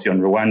British policy on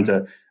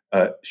Rwanda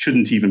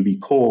shouldn't even be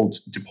called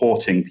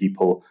deporting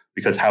people,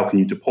 because how can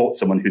you deport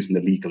someone who's an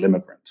illegal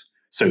immigrant?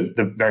 So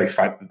the very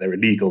fact that they're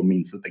illegal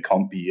means that they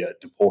can't be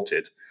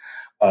deported.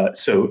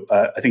 So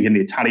I think in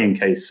the Italian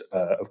case,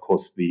 of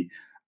course,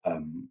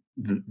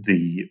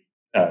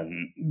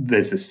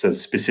 there's this sort of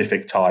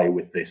specific tie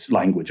with this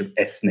language of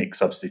ethnic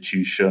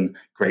substitution,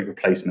 great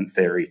replacement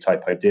theory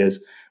type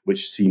ideas,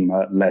 which seem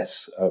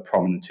less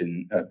prominent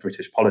in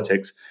British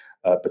politics.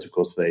 But of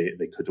course, they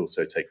could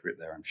also take root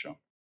there, I'm sure.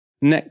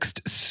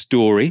 Next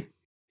story.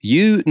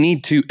 You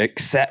need to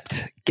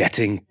accept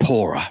getting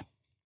poorer.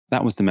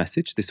 That was the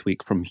message this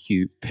week from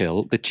Hugh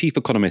Pill, the chief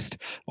economist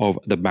of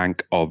the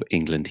Bank of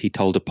England. He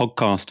told a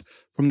podcast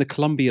from the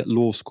Columbia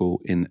Law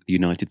School in the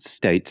United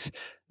States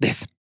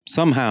this.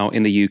 Somehow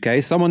in the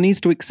UK, someone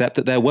needs to accept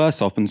that they're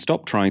worse off and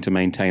stop trying to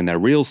maintain their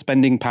real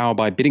spending power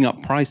by bidding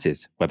up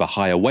prices, whether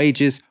higher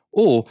wages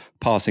or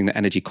passing the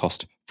energy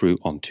cost through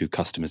onto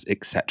customers,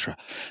 etc.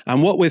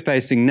 And what we're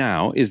facing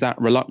now is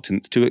that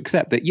reluctance to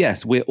accept that,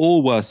 yes, we're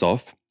all worse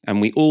off, and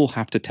we all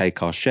have to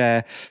take our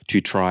share to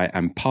try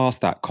and pass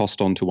that cost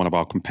on to one of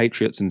our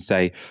compatriots and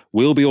say,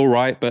 we'll be all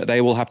right, but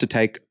they will have to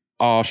take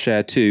our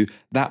share too.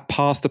 That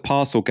pass the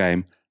parcel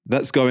game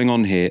that's going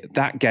on here,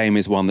 that game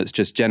is one that's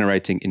just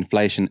generating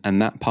inflation, and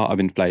that part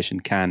of inflation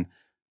can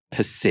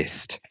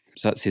persist.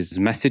 So that's his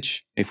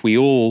message. If we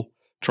all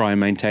try and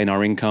maintain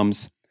our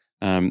incomes,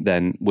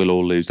 then we'll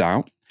all lose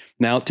out.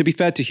 Now, to be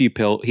fair to Hugh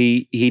Pill,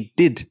 he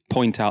did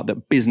point out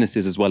that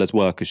businesses as well as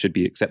workers should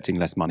be accepting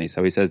less money.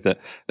 So he says that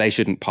they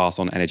shouldn't pass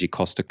on energy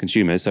costs to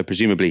consumers. So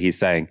presumably he's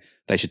saying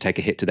they should take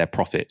a hit to their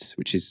profits,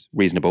 which is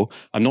reasonable.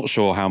 I'm not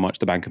sure how much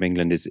the Bank of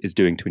England is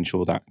doing to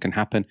ensure that can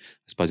happen.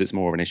 I suppose it's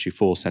more of an issue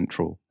for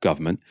central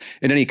government.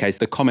 In any case,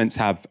 the comments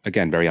have,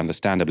 again, very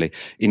understandably,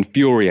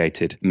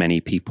 infuriated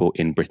many people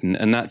in Britain.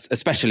 And that's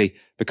especially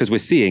because we're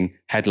seeing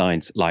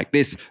headlines like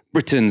this.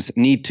 Britons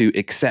need to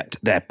accept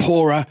they're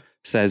poorer,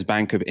 says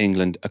Bank of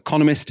England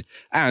economist.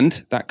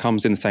 And that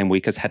comes in the same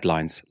week as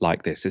headlines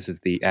like this. This is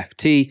the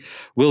FT.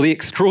 Will the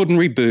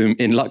extraordinary boom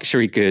in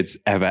luxury goods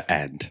ever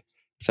end?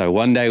 So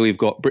one day we've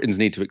got Britons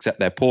need to accept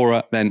they're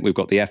poorer. Then we've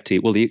got the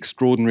FT. Will the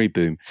extraordinary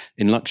boom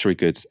in luxury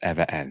goods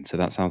ever end? So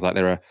that sounds like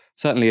there are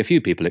certainly a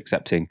few people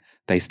accepting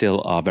they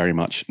still are very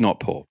much not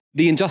poor.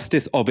 The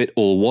injustice of it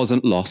all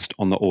wasn't lost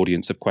on the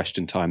audience of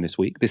Question Time this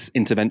week. This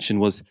intervention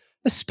was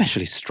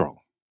especially strong.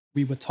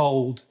 We were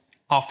told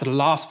after the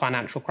last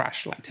financial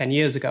crash, like 10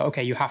 years ago,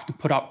 okay, you have to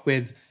put up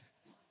with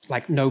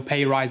like no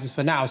pay rises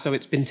for now. So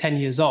it's been 10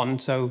 years on.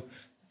 So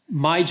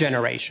my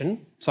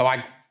generation, so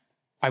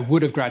I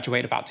would have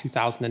graduated about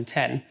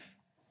 2010,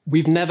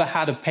 we've never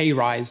had a pay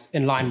rise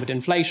in line with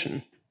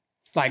inflation.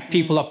 Like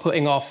people are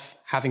putting off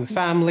having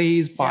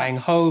families, buying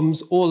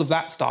homes, all of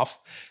that stuff.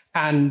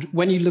 And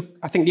when you look,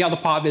 I think the other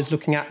part of it is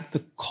looking at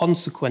the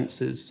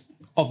consequences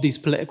of these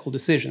political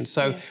decisions.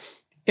 So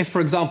if,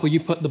 for example, you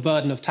put the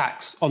burden of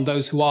tax on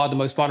those who are the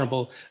most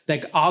vulnerable,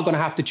 they are going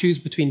to have to choose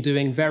between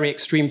doing very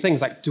extreme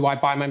things like, do I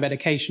buy my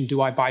medication?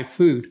 Do I buy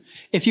food?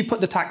 If you put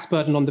the tax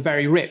burden on the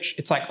very rich,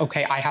 it's like,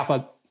 okay, I have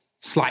a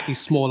slightly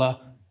smaller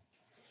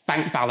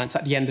bank balance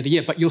at the end of the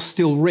year, but you're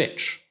still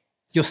rich.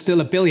 You're still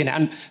a billionaire.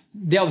 And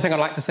the other thing I'd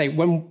like to say,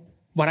 when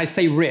I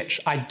say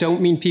rich, I don't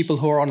mean people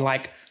who are on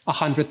like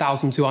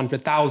 100,000,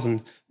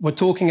 200,000. We're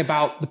talking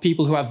about the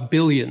people who have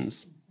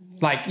billions.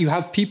 Like you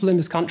have people in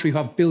this country who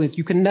have billions.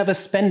 You can never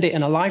spend it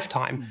in a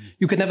lifetime.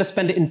 You could never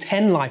spend it in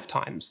 10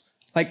 lifetimes.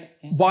 Like,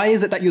 why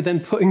is it that you're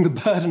then putting the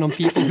burden on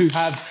people who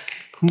have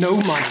no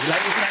money?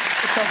 Like,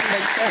 it doesn't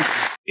make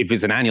sense. If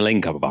it's an annual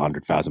income of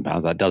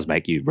 £100,000, that does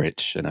make you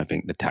rich. And I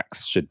think the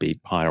tax should be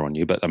higher on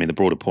you. But I mean, the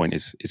broader point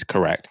is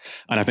correct.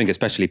 And I think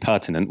especially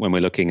pertinent when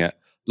we're looking at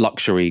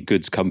luxury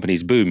goods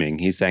companies booming.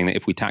 He's saying that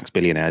if we tax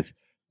billionaires,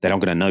 they're not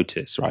going to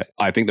notice, right?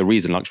 I think the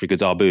reason luxury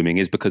goods are booming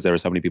is because there are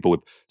so many people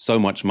with so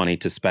much money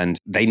to spend.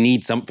 They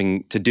need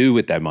something to do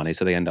with their money,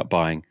 so they end up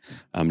buying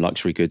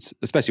luxury goods,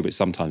 especially which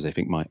sometimes they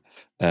think might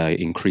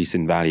increase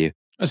in value.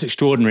 That's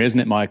extraordinary, isn't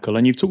it, Michael?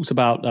 And you've talked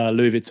about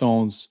Louis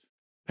Vuitton's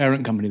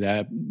parent company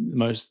there, the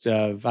most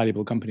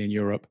valuable company in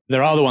Europe.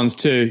 There are other ones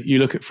too. You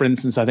look at, for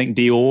instance, I think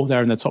Dior,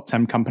 they're in the top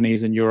 10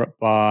 companies in Europe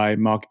by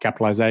market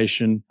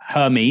capitalization.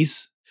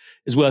 Hermes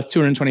is worth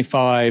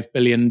 $225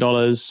 billion.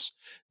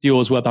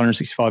 Dior's worth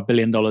 $165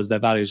 billion. Their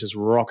value is just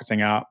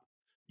rocketing up.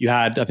 You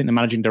had, I think, the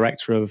managing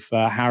director of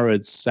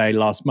Harrods say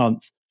last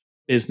month,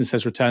 business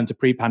has returned to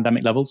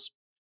pre-pandemic levels.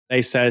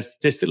 They say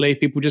statistically,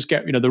 people just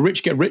get, the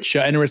rich get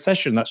richer in a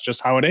recession. That's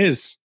just how it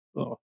is.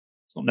 Oh,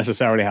 it's not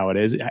necessarily how it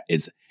is.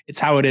 It's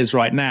how it is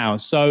right now.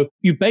 So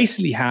you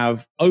basically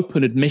have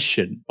open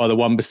admission by the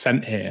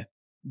 1% here,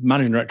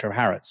 managing director of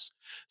Harrods,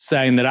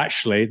 saying that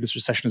actually this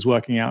recession is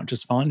working out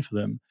just fine for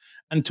them.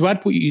 And to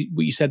add what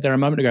you said there a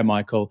moment ago,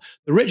 Michael,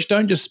 the rich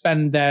don't just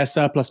spend their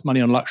surplus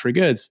money on luxury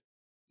goods.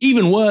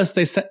 Even worse,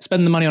 they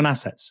spend the money on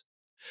assets.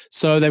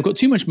 So they've got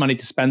too much money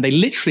to spend. They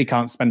literally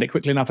can't spend it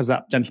quickly enough, as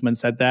that gentleman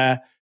said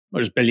there. Not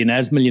just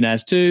billionaires,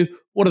 millionaires too.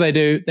 What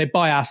do? They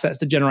buy assets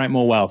to generate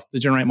more wealth, to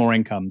generate more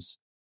incomes.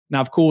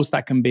 Now, of course,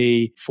 that can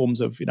be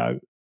forms of,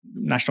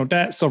 national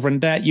debt, sovereign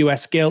debt,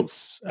 US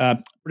gilts,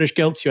 British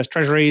gilts, US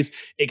treasuries.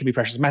 It can be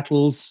precious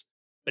metals.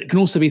 But it can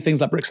also be things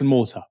like bricks and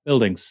mortar,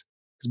 buildings.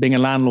 Because being a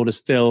landlord is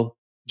still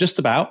just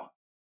about,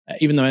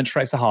 even though interest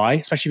rates are high,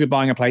 especially if you're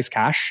buying a place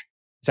cash,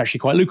 it's actually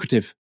quite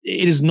lucrative.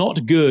 It is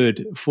not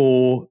good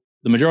for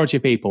the majority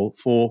of people,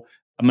 for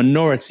a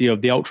minority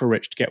of the ultra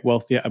rich to get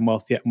wealthier and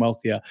wealthier and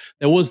wealthier.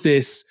 There was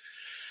this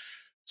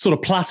sort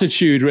of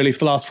platitude really for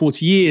the last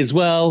 40 years.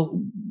 Well,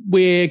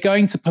 we're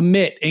going to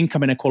permit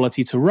income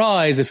inequality to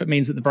rise if it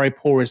means that the very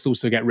poorest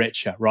also get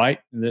richer, right?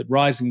 The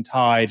rising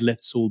tide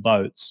lifts all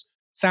boats.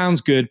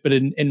 Sounds good, but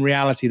in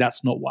reality,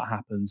 that's not what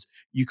happens.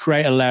 You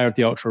create a layer of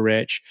the ultra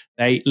rich.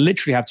 They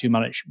literally have too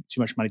much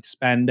money to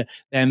spend.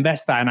 They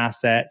invest that in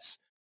assets.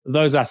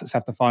 Those assets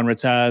have to find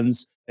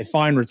returns. They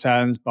find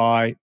returns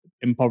by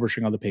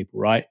impoverishing other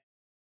people, right?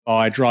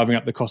 By driving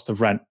up the cost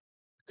of rent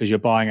because you're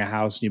buying a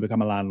house and you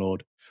become a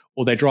landlord.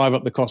 Or they drive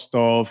up the cost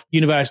of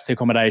university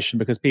accommodation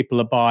because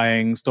people are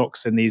buying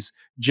stocks in these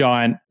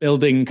giant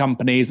building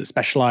companies that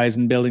specialize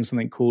in building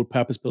something called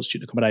purpose-built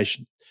student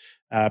accommodation,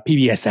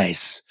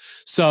 PBSAs.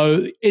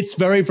 So it's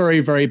very,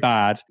 very, very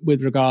bad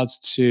with regards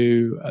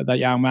to that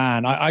young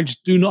man. I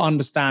just do not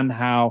understand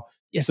how,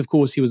 yes, of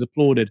course, he was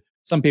applauded.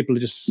 Some people are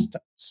just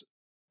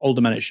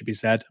older men, it should be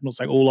said. I'm not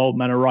saying all old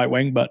men are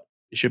right-wing, but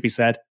it should be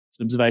said. It's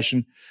an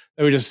observation.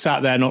 They were just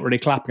sat there not really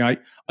clapping.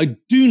 I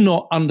do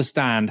not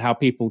understand how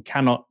people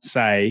cannot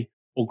say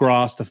or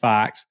grasp the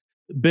fact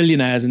that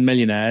billionaires and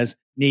millionaires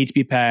need to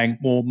be paying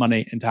more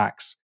money in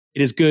tax.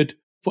 It is good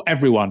for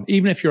everyone.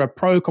 Even if you're a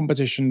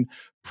pro-competition,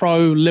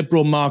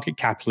 pro-liberal market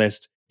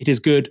capitalist, it is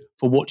good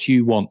for what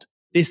you want.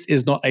 This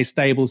is not a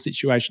stable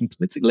situation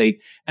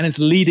politically, and it's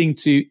leading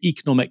to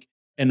economic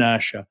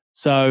inertia.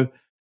 So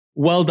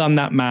well done,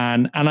 that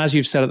man. And as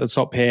you've said at the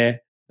top here,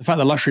 the fact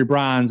that luxury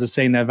brands are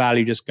seeing their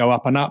value just go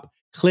up and up,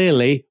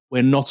 clearly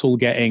we're not all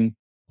getting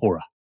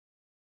poorer.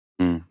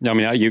 I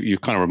mean, you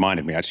kind of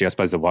reminded me, actually. I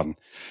suppose the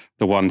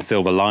one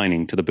silver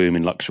lining to the boom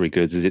in luxury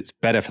goods is it's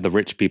better for the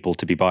rich people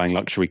to be buying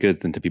luxury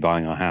goods than to be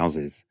buying our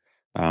houses.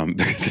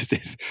 Because it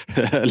is,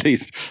 at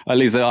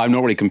least I'm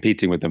not really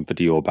competing with them for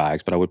Dior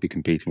bags, but I would be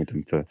competing with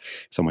them for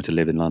somewhere to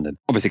live in London.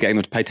 Obviously, getting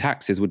them to pay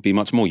taxes would be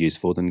much more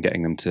useful than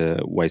getting them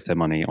to waste their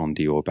money on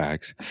Dior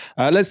bags.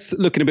 Let's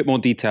look in a bit more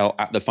detail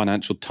at the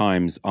Financial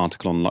Times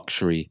article on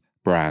luxury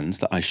brands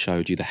that I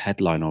showed you the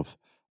headline of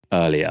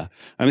earlier.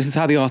 And this is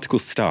how the article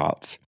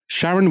starts.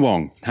 Sharon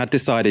Wong had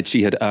decided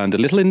she had earned a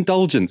little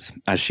indulgence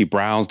as she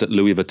browsed at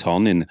Louis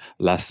Vuitton in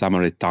La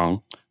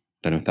Samaritaine,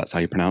 don't know if that's how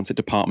you pronounce it,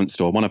 department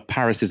store, one of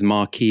Paris's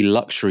marquee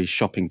luxury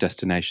shopping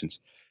destinations.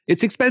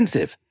 It's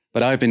expensive,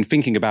 but I've been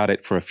thinking about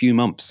it for a few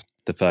months,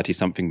 the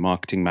 30-something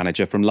marketing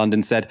manager from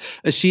London said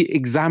as she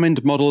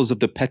examined models of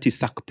the Petit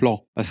Sac Plat,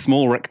 a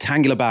small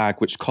rectangular bag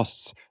which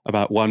costs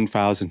about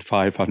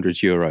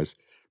 €1,500.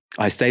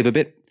 I save a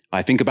bit.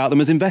 I think about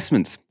them as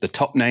investments. The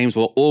top names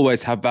will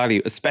always have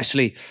value,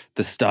 especially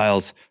the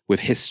styles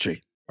with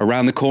history.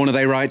 Around the corner,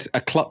 they write,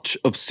 a clutch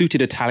of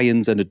suited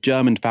Italians and a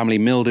German family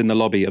milled in the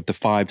lobby of the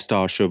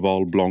 5-star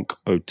Cheval Blanc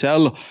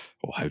Hotel,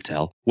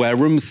 where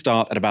rooms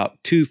start at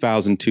about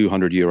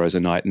 €2,200 a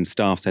night and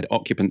staff said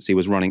occupancy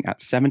was running at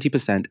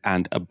 70%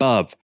 and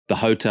above. The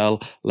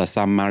hotel, La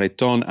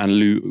Samaritaine and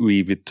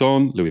Louis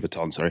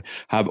Vuitton,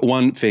 have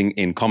one thing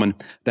in common.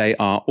 They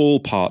are all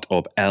part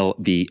of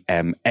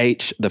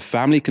LVMH. The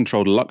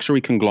family-controlled luxury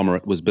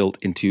conglomerate was built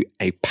into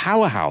a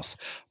powerhouse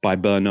by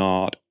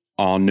Bernard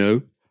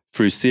Arnault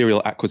through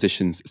serial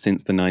acquisitions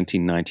since the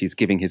 1990s,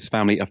 giving his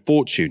family a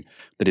fortune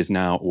that is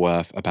now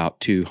worth about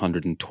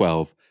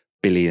 $212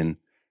 billion.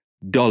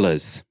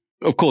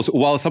 Of course,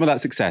 while some of that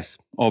success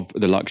of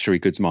the luxury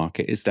goods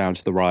market is down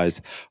to the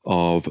rise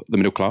of the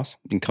middle class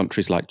in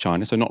countries like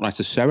China, so not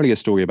necessarily a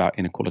story about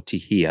inequality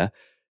here,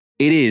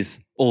 it is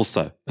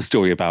also a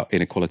story about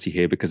inequality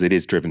here because it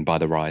is driven by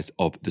the rise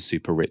of the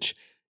super rich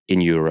in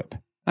Europe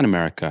and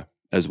America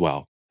as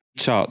well.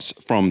 Charts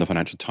from the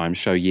Financial Times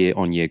show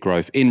year-on-year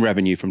growth in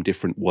revenue from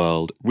different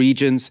world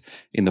regions.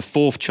 In the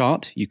fourth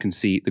chart, you can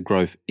see the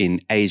growth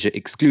in Asia,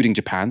 excluding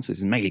Japan. So this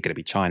is mainly going to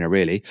be China,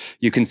 really.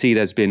 You can see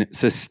there's been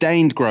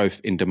sustained growth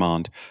in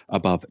demand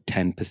above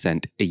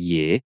 10% a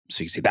year.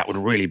 So you see, that would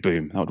really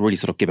boom. That would really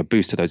sort of give a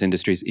boost to those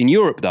industries. In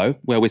Europe, though,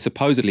 where we're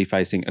supposedly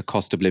facing a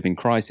cost of living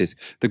crisis,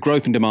 the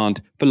growth in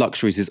demand for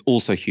luxuries is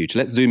also huge.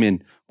 Let's zoom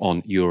in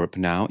on Europe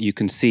now. You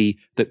can see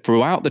that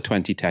throughout the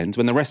 2010s,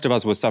 when the rest of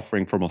us were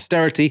suffering from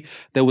austerity,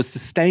 there was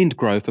sustained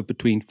growth of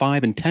between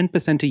 5 and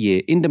 10% a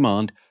year in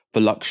demand for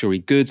luxury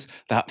goods.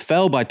 That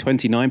fell by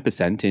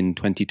 29% in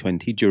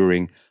 2020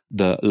 during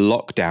the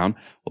lockdown,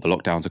 or the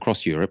lockdowns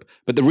across Europe,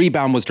 but the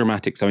rebound was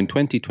dramatic. So in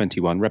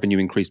 2021, revenue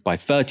increased by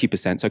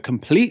 30%, so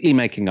completely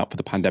making up for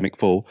the pandemic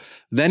fall.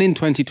 Then in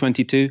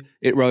 2022,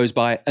 it rose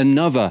by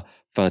another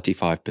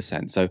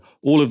 35%. So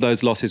all of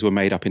those losses were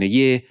made up in a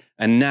year,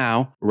 and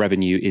now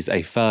revenue is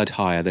a third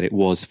higher than it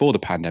was for the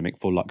pandemic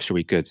for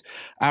luxury goods.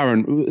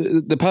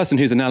 Aaron, the person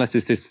whose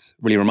analysis this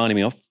really reminded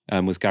me of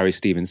was Gary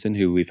Stevenson,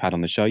 who we've had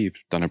on the show.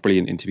 You've done a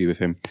brilliant interview with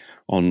him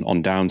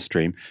on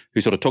Downstream,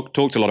 who sort of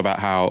talked a lot about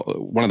how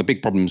one of the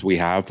big problems we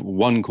have,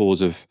 one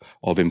cause of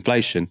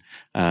inflation,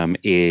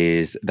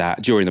 is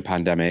that during the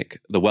pandemic,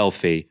 the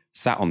wealthy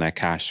sat on their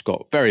cash,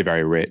 got very,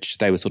 very rich.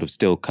 They were sort of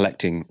still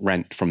collecting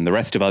rent from the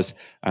rest of us,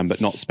 but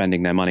not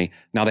spending their money.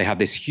 Now they have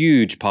this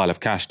huge pile of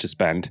cash to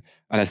spend.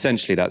 And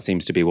essentially that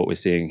seems to be what we're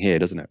seeing here,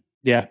 doesn't it?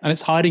 Yeah, and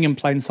it's hiding in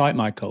plain sight,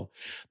 Michael.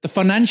 The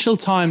Financial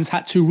Times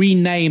had to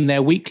rename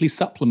their weekly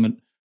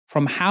supplement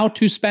from How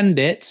to Spend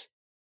It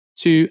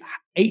to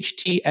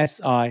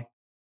HTSI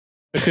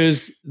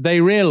because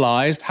they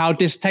realized how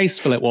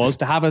distasteful it was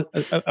to have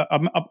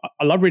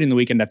I love reading the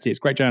Weekend FT. It's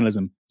great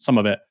journalism, some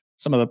of it.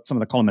 Some of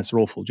the columnists are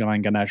awful,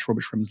 Joanne Ganesh,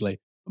 Robert Shrimsley.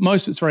 But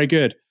most of it's very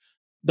good.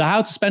 The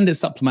How to Spend It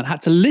supplement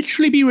had to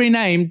literally be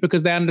renamed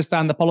because they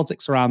understand the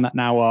politics around that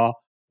now are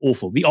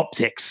awful. The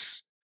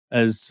optics,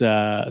 as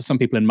some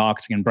people in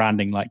marketing and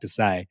branding like to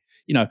say.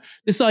 You know,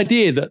 this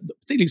idea that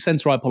particularly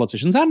centre-right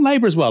politicians and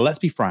Labour as well, let's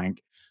be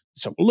frank.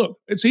 So, well, look,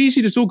 it's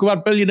easy to talk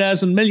about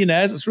billionaires and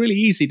millionaires. It's really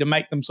easy to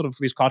make them sort of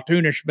these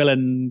cartoonish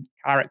villain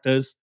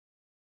characters.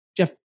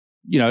 Jeff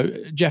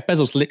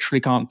Bezos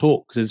literally can't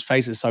talk because his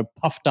face is so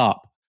puffed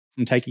up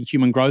from taking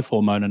human growth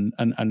hormone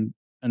and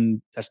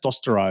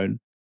testosterone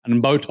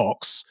and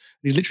Botox.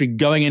 He's literally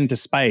going into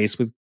space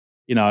with,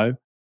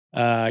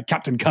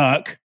 Captain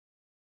Kirk.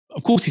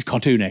 Of course he's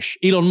cartoonish.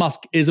 Elon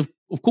Musk is, of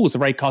course, a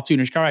very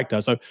cartoonish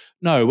character. So,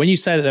 no, when you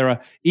say that there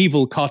are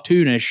evil,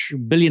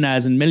 cartoonish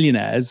billionaires and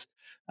millionaires,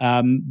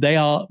 they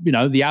are,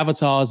 the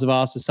avatars of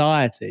our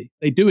society.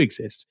 They do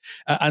exist.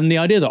 And the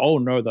idea that, oh,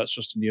 no, that's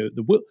just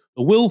the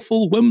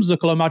willful,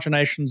 whimsical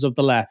imaginations of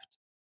the left.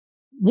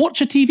 Watch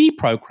a TV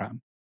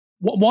program.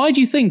 Why do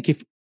you think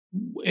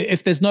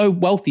if there's no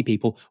wealthy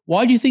people,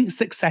 why do you think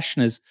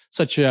Succession is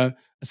such a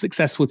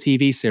successful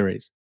TV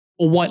series?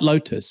 Or White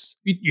Lotus?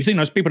 You think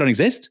those people don't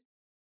exist?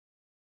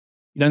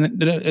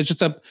 It's just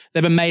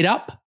they've been made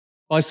up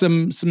by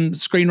some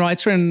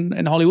screenwriter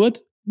in Hollywood?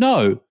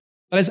 No.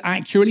 That is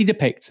accurately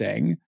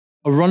depicting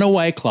a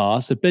runaway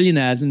class of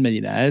billionaires and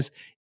millionaires,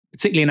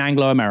 particularly in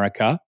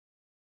Anglo-America,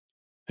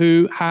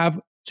 who have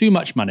too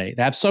much money.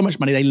 They have so much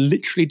money, they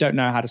literally don't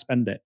know how to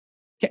spend it.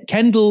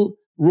 Kendall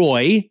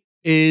Roy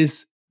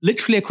is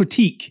literally a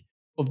critique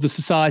of the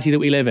society that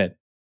we live in.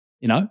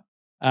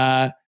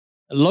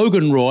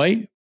 Logan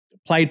Roy,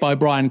 played by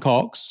Brian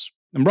Cox,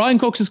 and Brian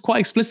Cox is quite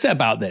explicit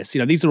about this.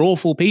 These are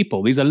awful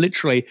people. These are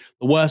literally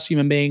the worst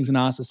human beings in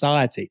our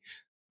society.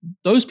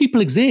 Those people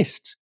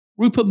exist.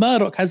 Rupert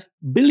Murdoch has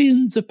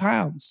billions of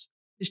pounds.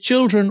 His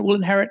children will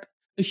inherit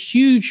a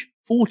huge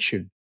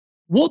fortune.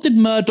 What did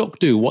Murdoch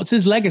do? What's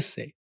his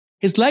legacy?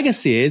 His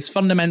legacy is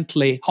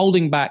fundamentally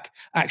holding back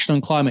action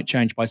on climate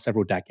change by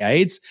several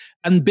decades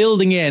and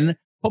building in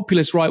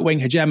populist right-wing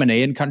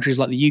hegemony in countries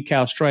like the UK,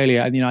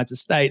 Australia, and the United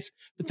States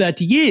for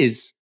 30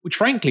 years, which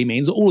frankly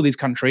means that all of these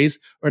countries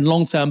are in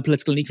long-term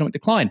political and economic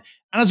decline.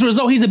 And as a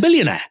result, he's a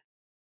billionaire.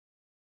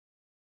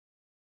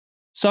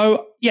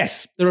 So,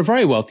 yes, there are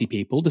very wealthy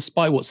people,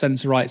 despite what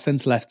centre-right,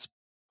 centre-left,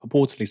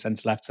 purportedly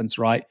centre-left,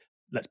 centre-right,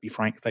 let's be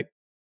frank, they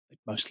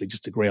mostly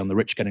just agree on the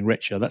rich getting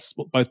richer. That's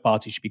what both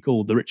parties should be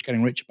called, the rich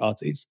getting richer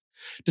parties.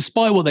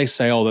 Despite what they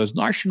say, oh, there's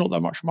actually not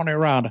that much money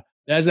around.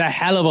 There's a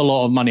hell of a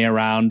lot of money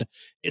around.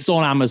 It's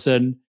on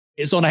Amazon.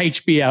 It's on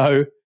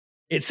HBO.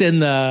 It's in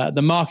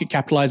the market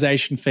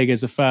capitalization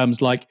figures of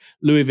firms like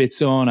Louis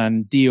Vuitton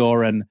and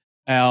Dior and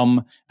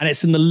and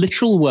it's in the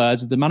literal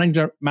words of the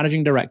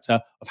managing director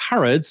of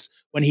Harrods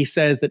when he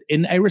says that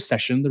in a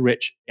recession, the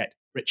rich get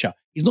richer.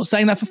 He's not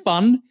saying that for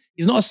fun.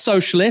 He's not a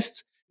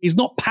socialist. He's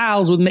not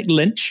pals with Mick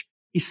Lynch.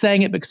 He's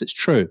saying it because it's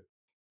true.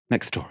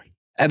 Next story.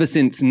 Ever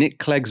since Nick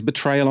Clegg's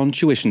betrayal on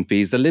tuition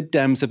fees, the Lib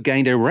Dems have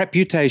gained a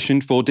reputation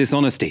for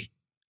dishonesty,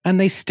 and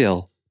they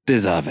still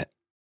deserve it.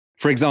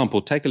 For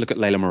example, take a look at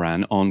Layla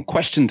Moran on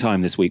Question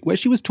Time this week, where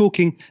she was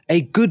talking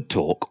a good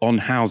talk on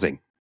housing.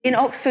 In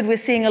Oxford, we're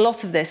seeing a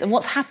lot of this, and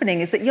what's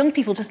happening is that young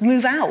people just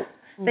move out.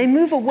 They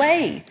move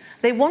away.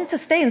 They want to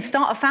stay and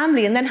start a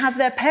family and then have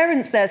their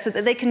parents there so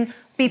that they can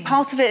be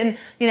part of it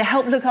and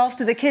help look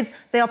after the kids.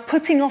 They are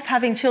putting off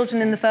having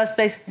children in the first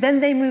place. Then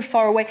they move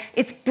far away.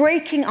 It's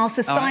breaking our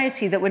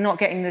society that we're not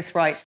getting this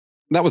right.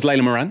 That was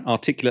Layla Moran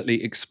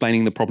articulately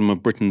explaining the problem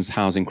of Britain's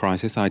housing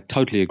crisis. I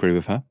totally agree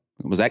with her.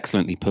 It was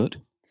excellently put.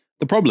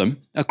 The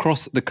problem,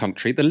 across the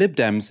country, the Lib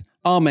Dems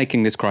are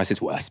making this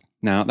crisis worse.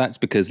 Now, that's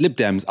because Lib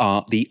Dems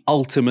are the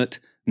ultimate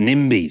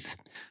NIMBYs.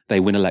 They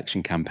win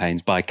election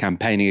campaigns by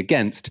campaigning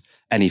against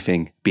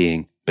anything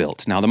being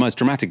built. Now, the most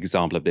dramatic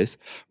example of this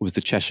was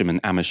the Chesham and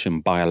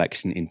Amersham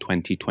by-election in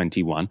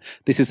 2021.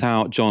 This is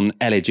how John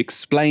Elledge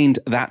explained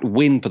that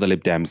win for the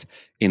Lib Dems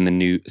in The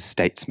New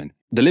Statesman.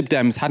 The Lib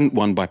Dems hadn't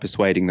won by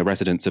persuading the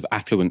residents of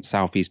affluent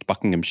southeast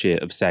Buckinghamshire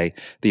of, say,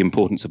 the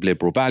importance of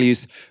liberal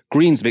values.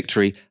 Green's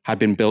victory had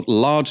been built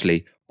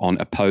largely on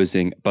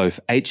opposing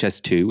both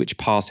HS2, which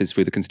passes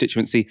through the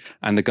constituency,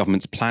 and the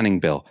government's planning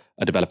bill,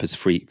 a developer's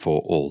free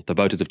for all. The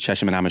voters of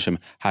Chesham and Amersham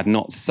had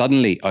not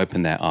suddenly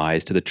opened their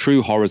eyes to the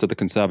true horrors of the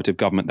Conservative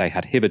government they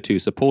had hitherto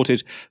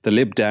supported. The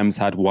Lib Dems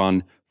had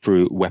won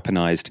through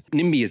weaponised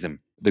NIMBYism.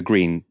 The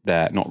Green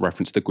there, not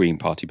reference the Green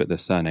Party, but the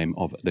surname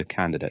of the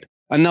candidate.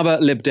 Another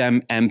Lib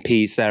Dem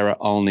MP, Sarah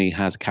Olney,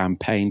 has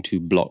campaigned to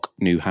block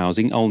new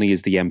housing. Olney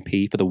is the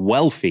MP for the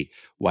wealthy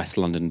West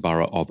London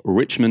borough of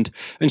Richmond,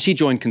 and she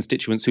joined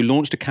constituents who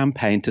launched a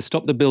campaign to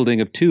stop the building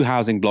of 2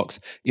 housing blocks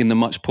in the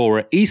much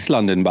poorer East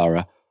London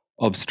borough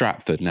of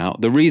Stratford. Now,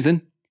 the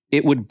reason?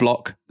 It would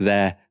block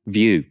their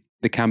view.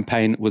 The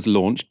campaign was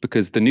launched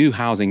because the new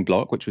housing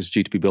block, which was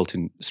due to be built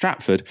in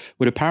Stratford,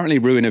 would apparently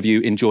ruin a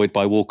view enjoyed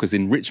by walkers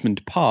in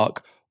Richmond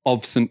Park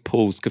of St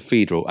Paul's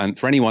Cathedral. And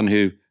for anyone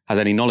who has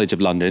any knowledge of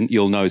London,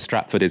 you'll know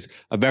Stratford is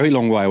a very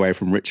long way away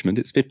from Richmond.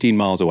 It's 15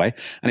 miles away,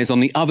 and it's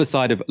on the other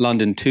side of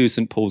London to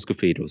St Paul's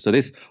Cathedral. So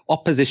this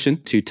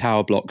opposition to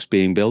tower blocks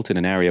being built in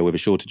an area with a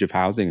shortage of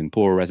housing and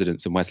poorer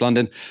residents in West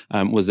London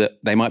was that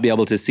they might be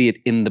able to see it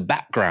in the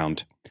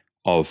background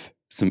of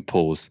St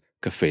Paul's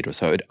Cathedral.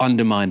 So it would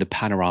undermine the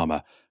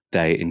panorama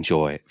they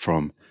enjoy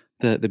from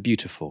the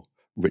beautiful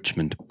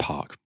Richmond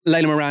Park.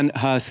 Layla Moran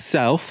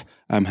herself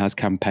has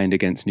campaigned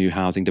against new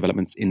housing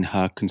developments in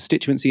her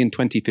constituency. In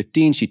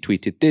 2015, she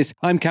tweeted this: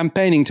 "I'm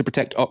campaigning to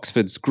protect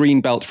Oxford's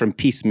green belt from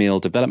piecemeal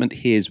development.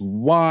 Here's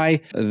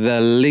why."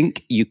 The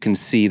link you can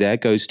see there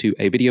goes to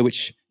a video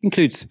which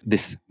includes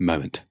this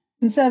moment.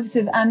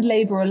 Conservative and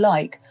Labour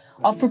alike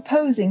are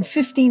proposing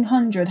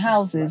 1,500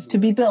 houses to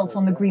be built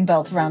on the green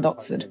belt around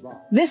Oxford.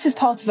 This is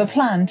part of a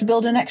plan to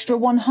build an extra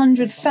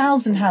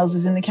 100,000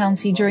 houses in the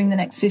county during the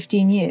next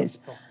 15 years.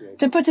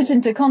 To put it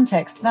into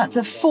context, that's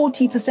a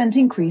 40%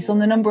 increase on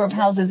the number of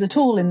houses at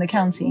all in the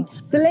county.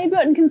 The Labour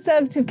and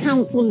Conservative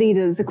council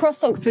leaders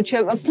across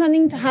Oxfordshire are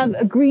planning to have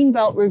a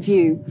Greenbelt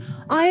review.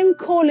 I am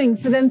calling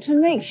for them to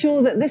make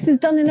sure that this is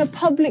done in a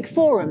public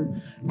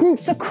forum.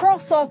 Groups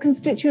across our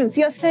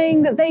constituency are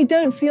saying that they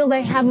don't feel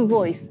they have a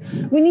voice.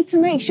 We need to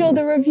make sure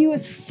the review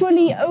is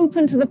fully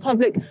open to the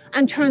public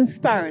and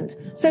transparent,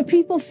 so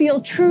people feel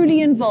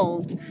truly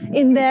involved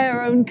in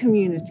their own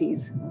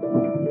communities.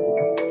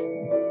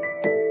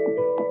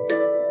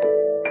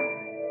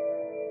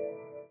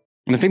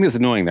 And the thing that's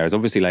annoying there is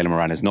obviously Layla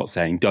Moran is not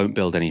saying don't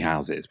build any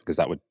houses, because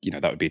that would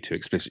be too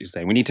explicitly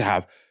saying we need to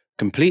have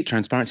complete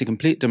transparency,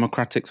 complete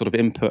democratic sort of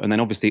input. And then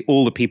obviously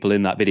all the people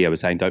in that video are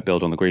saying don't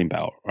build on the green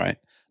belt, right?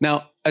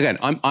 Now, again,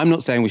 I'm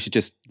not saying we should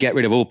just get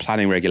rid of all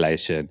planning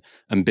regulation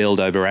and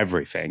build over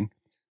everything.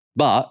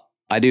 But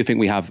I do think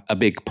we have a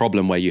big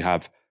problem where you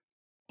have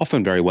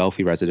often very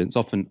wealthy residents,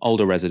 often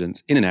older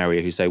residents in an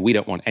area who say we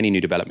don't want any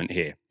new development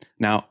here.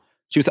 Now,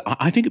 she was,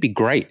 I think it'd be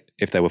great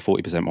if there were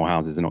 40% more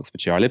houses in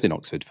Oxfordshire. I lived in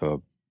Oxford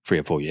for 3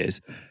 or 4 years.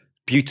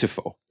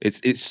 Beautiful.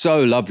 It's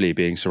so lovely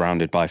being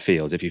surrounded by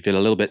fields. If you feel a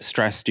little bit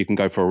stressed, you can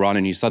go for a run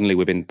and you suddenly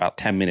within about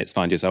 10 minutes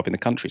find yourself in the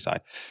countryside.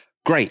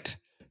 Great.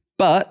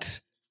 But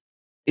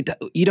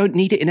you don't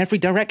need it in every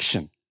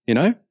direction, you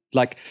know?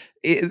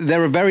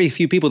 There are very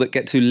few people that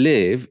get to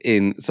live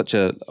in such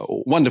a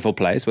wonderful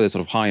place where there's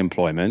sort of high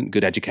employment,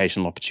 good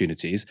educational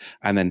opportunities,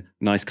 and then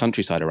nice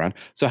countryside around.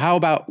 So how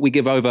about we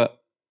give over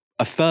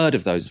a third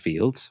of those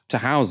fields to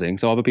housing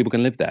so other people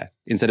can live there,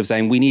 instead of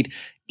saying we need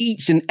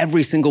each and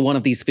every single one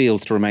of these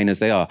fields to remain as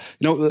they are.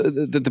 You know,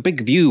 the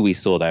big view we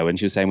saw there when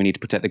she was saying we need to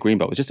protect the green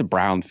belt was just a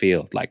brown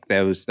field. Like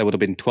there would have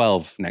been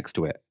 12 next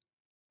to it.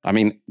 I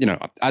mean, you know,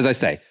 as I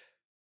say,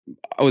 I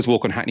always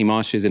walk on Hackney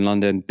Marshes in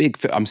London.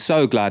 I'm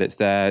so glad it's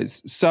there.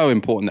 It's so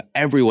important that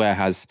everywhere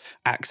has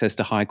access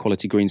to high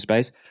quality green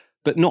space,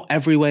 but not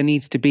everywhere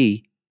needs to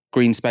be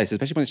green space,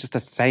 especially when it's just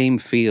the same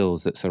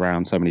fields that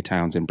surround so many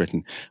towns in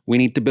Britain. We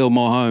need to build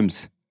more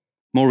homes.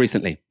 More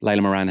recently,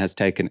 Layla Moran has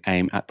taken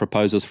aim at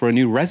proposals for a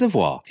new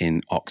reservoir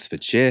in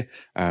Oxfordshire.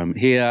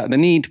 Here, the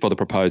need for the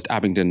proposed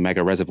Abingdon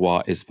mega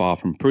reservoir is far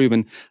from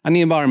proven, and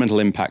the environmental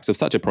impacts of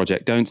such a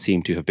project don't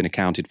seem to have been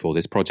accounted for.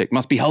 This project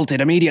must be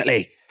halted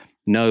immediately.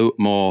 No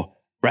more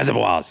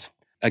reservoirs.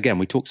 Again,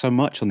 we talk so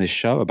much on this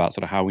show about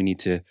sort of how we need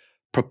to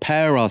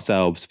prepare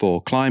ourselves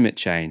for climate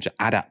change,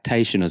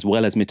 adaptation, as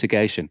well as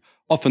mitigation.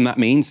 Often that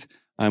means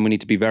we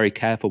need to be very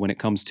careful when it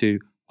comes to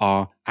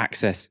our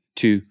access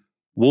to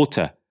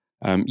water.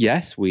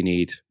 Yes, we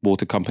need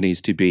water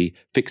companies to be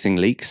fixing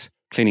leaks,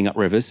 cleaning up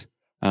rivers,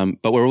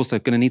 but we're also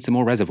going to need some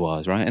more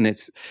reservoirs, right? And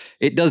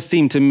it does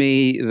seem to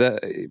me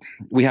that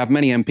we have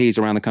many MPs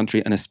around the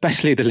country, and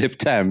especially the Lib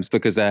Dems,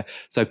 because they're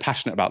so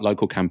passionate about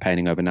local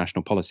campaigning over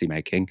national policy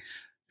making,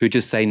 who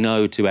just say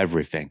no to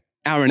everything.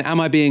 Aaron, am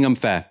I being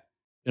unfair?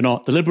 You're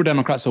not. The Liberal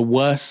Democrats are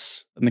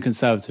worse than the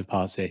Conservative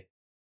Party.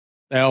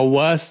 They are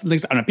worse than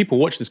I know people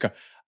watch this go,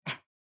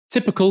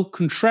 typical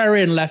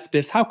contrarian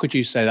leftist. How could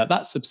you say that?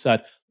 That's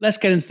absurd. Let's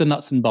get into the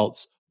nuts and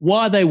bolts.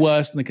 Why are they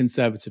worse than the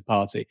Conservative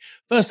Party?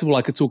 First of all,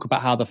 I could talk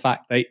about how the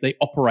fact they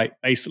operate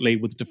basically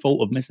with the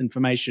default of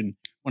misinformation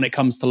when it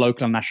comes to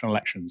local and national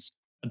elections.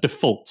 A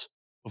default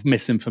of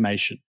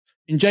misinformation.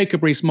 In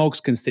Jacob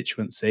Rees-Mogg's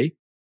constituency,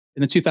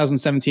 in the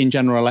 2017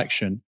 general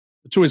election,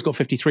 the Tories got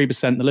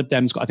 53%, the Lib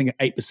Dems got, I think,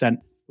 8%.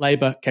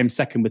 Labour came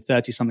second with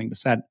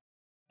 30-something%.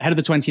 Ahead of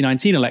the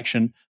 2019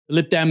 election, the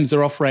Lib Dems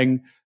are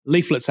offering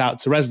leaflets out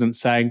to residents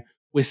saying,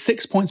 we're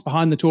 6 points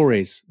behind the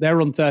Tories.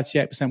 They're on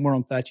 38%, we're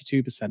on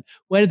 32%.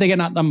 Where did they get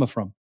that number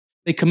from?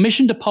 They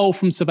commissioned a poll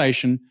from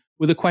Survation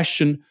with a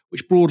question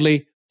which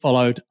broadly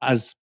followed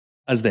as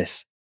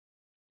this.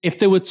 If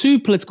there were two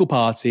political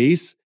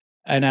parties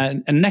and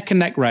a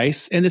neck-and-neck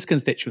race in this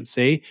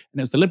constituency, and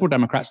it was the Liberal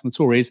Democrats and the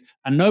Tories,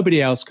 and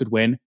nobody else could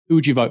win, who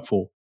would you vote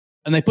for?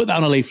 And they put that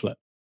on a leaflet.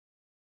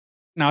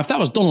 Now, if that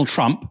was Donald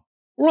Trump,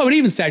 or I would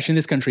even say actually in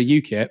this country,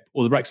 UKIP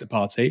or the Brexit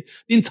Party,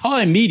 the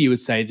entire media would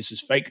say this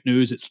is fake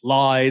news, it's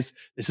lies,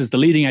 this is the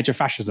leading edge of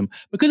fascism.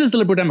 Because it's the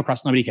Liberal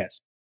Democrats, nobody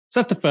cares. So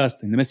that's the first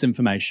thing, the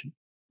misinformation.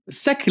 But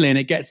secondly, and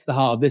it gets to the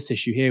heart of this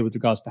issue here with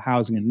regards to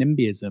housing and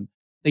NIMBYism,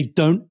 they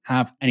don't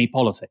have any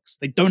politics.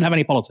 They don't have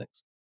any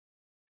politics.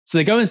 So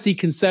they go and see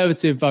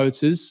Conservative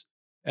voters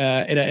in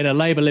a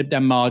Labour Lib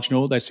Dem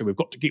marginal. They say, we've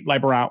got to keep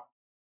Labour out.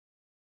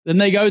 Then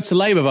they go to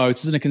Labour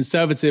voters in a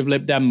Conservative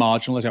Lib Dem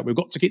marginal. They say, we've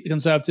got to keep the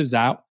Conservatives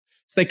out.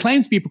 So they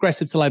claim to be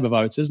progressive to Labour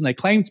voters and they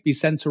claim to be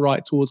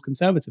centre-right towards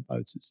Conservative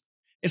voters.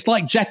 It's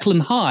like Jekyll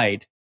and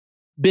Hyde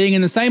being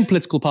in the same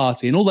political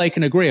party and all they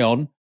can agree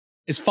on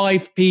is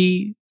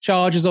 5p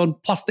charges on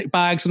plastic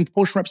bags and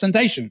proportional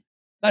representation.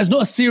 That is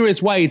not a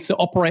serious way to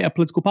operate a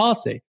political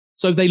party.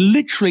 So they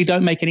literally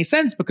don't make any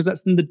sense because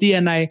that's in the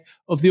DNA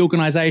of the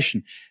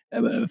organisation.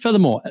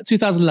 Furthermore,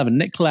 2011,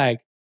 Nick Clegg,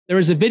 there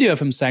is a video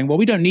of him saying, well,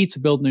 we don't need to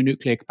build new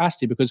nuclear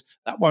capacity because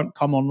that won't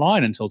come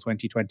online until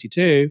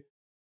 2022.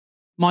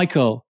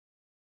 Michael,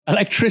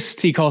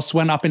 electricity costs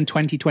went up in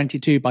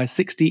 2022 by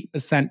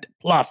 60%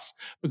 plus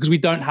because we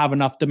don't have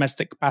enough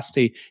domestic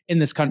capacity in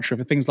this country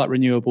for things like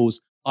renewables,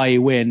 i.e.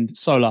 wind,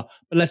 solar.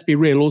 But let's be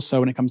real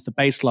also when it comes to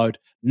baseload,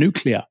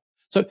 nuclear.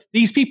 So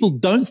these people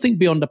don't think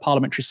beyond a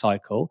parliamentary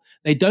cycle.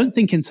 They don't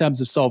think in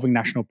terms of solving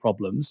national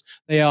problems.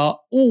 They are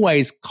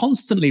always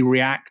constantly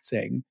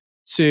reacting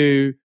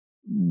to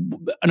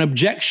an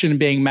objection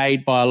being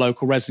made by a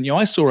local resident. You know,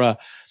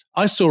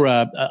 I saw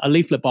a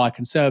leaflet by a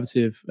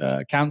Conservative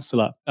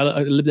councillor,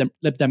 a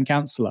Lib Dem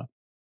councillor,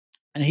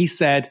 and he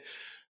said,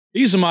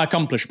 these are my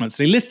accomplishments.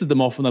 And he listed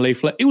them off on the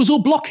leaflet. It was all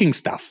blocking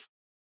stuff.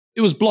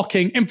 It was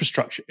blocking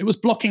infrastructure. It was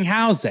blocking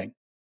housing.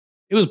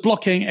 It was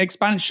blocking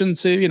expansion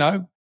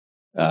to,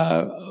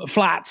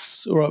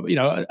 flats or,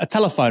 a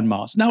telephone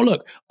mast. Now,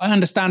 look, I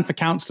understand for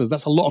councillors,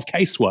 that's a lot of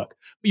casework.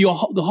 But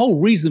the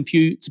whole reason for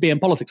you to be in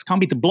politics can't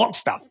be to block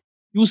stuff.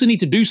 You also need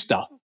to do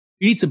stuff.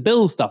 You need to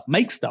build stuff,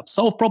 make stuff,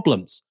 solve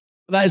problems.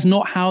 But that is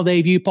not how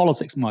they view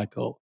politics,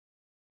 Michael.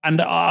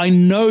 And I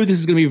know this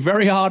is going to be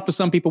very hard for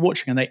some people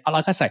watching. And they,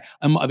 like I say,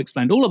 I've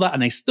explained all of that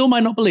and they still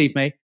might not believe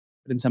me.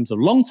 But in terms of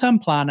long-term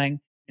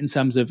planning, in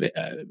terms of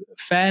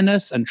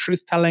fairness and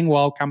truth-telling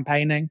while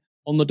campaigning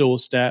on the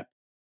doorstep,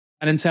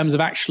 and in terms of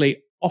actually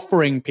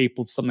offering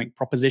people something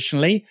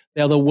propositionally,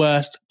 they are the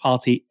worst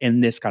party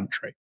in this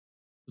country.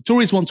 The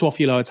Tories want to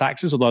offer you lower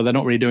taxes, although they're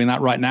not really doing that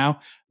right now.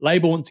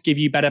 Labour want to give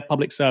you better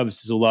public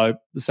services, although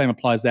the same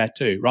applies there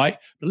too, right?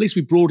 But at least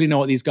we broadly know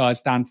what these guys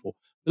stand for.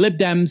 The Lib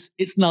Dems,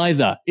 it's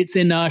neither. It's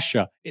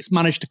inertia. It's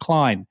managed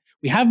decline.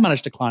 We have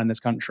managed decline in this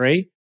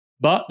country,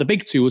 but the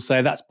big two will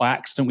say that's by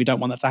accident. We don't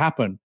want that to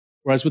happen.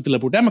 Whereas with the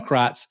Liberal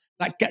Democrats,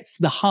 that gets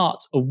to the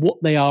heart of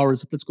what they are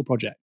as a political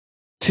project.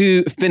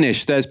 To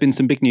finish, there's been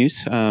some big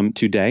news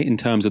today in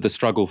terms of the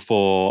struggle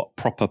for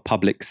proper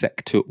public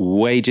sector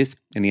wages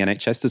in the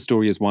NHS. The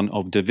story is one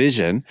of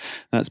division.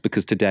 That's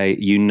because today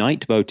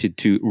Unite voted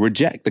to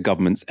reject the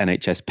government's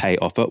NHS pay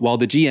offer, while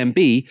the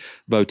GMB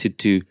voted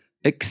to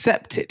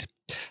accept it.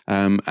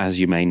 As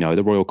you may know,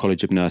 the Royal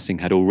College of Nursing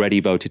had already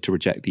voted to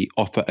reject the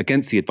offer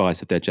against the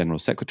advice of their General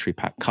Secretary,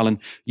 Pat Cullen.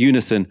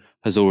 Unison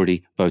has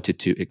already voted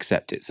to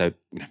accept it. So,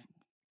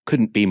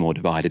 couldn't be more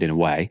divided in a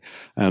way.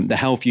 The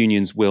health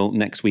unions will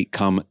next week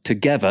come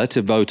together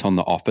to vote on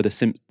the offer.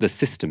 The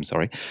system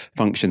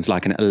functions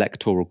like an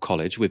electoral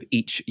college, with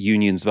each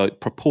union's vote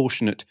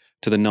proportionate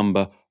to the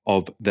number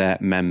of their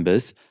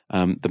members.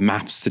 The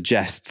maths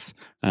suggests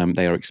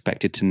they are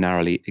expected to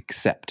narrowly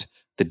accept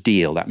the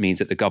deal. That means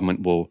that the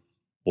government will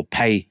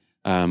pay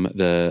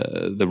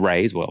the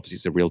raise. Well, obviously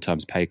it's a real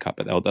terms pay cut,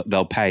 but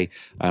they'll pay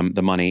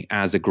the money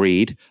as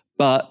agreed.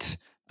 But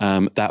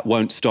that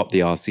won't stop the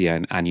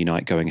RCN and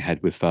Unite going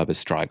ahead with further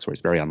strikes, or it's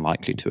very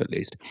unlikely to at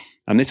least.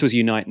 And this was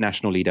Unite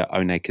national leader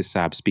One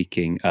Kassab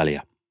speaking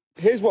earlier.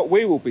 Here's what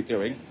we will be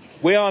doing.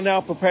 We are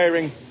now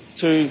preparing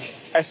to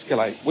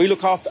escalate. We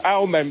look after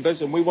our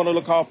members and we want to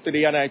look after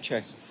the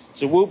NHS.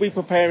 So we'll be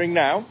preparing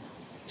now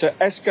to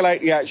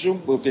escalate the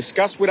action. We'll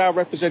discuss with our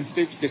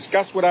representatives,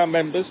 discuss with our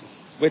members.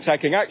 We're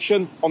taking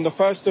action on the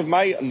 1st of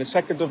May and the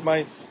 2nd of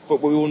May,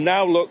 but we will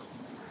now look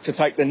to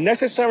take the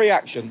necessary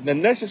action, the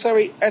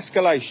necessary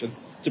escalation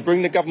to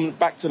bring the government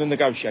back to the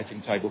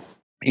negotiating table.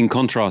 In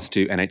contrast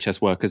to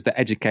NHS workers, the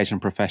education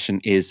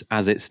profession is,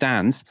 as it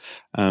stands,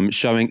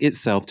 showing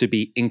itself to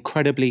be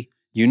incredibly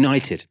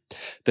united.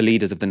 The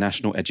leaders of the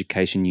National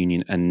Education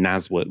Union and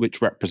NASWERT,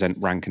 which represent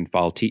rank and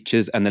file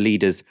teachers, and the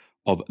leaders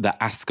of the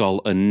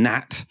ASCOL and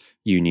NAT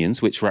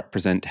unions, which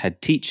represent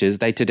head teachers,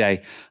 they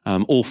today,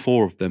 all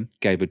four of them,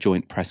 gave a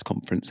joint press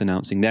conference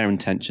announcing their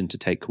intention to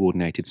take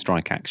coordinated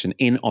strike action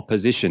in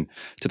opposition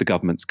to the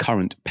government's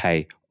current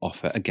pay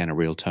offer, again, a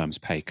real terms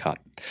pay cut.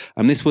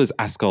 And this was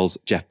ASCOL's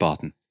Jeff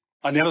Barton.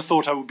 I never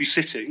thought I would be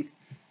sitting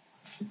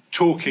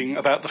talking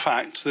about the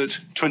fact that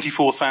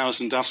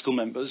 24,000 ASCOL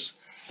members,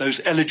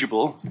 those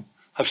eligible,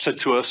 have said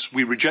to us,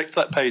 we reject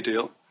that pay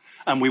deal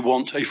and we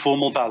want a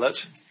formal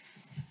ballot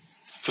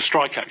for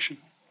strike action.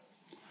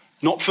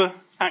 Not for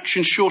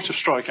action short of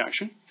strike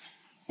action.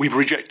 We've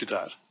rejected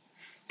that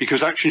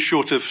because action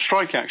short of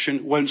strike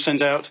action won't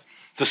send out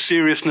the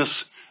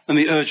seriousness and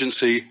the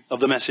urgency of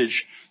the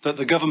message that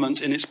the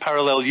government in its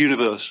parallel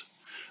universe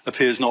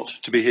appears not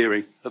to be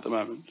hearing at the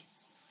moment.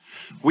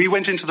 We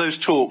went into those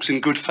talks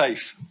in good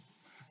faith.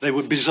 They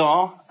were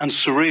bizarre and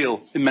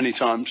surreal in many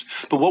times.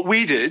 But what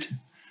we did,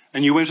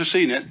 and you won't have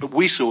seen it, but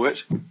we saw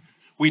it,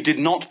 we did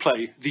not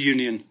play the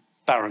union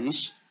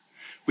barons.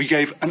 We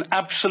gave an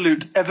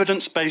absolute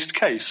evidence-based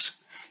case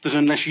that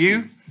unless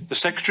you, the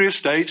Secretary of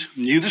State,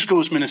 and you, the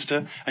Schools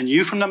Minister, and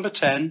you from Number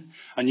 10,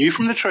 and you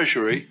from the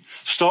Treasury,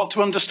 start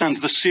to understand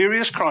the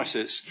serious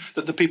crisis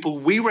that the people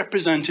we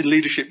represent in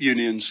leadership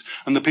unions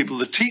and the people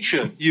the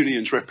teacher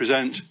unions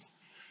represent,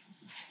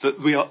 that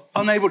we are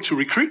unable to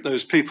recruit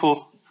those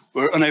people,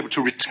 we're unable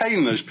to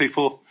retain those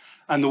people,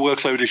 and the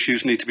workload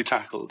issues need to be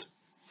tackled.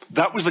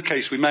 That was the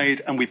case we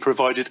made, and we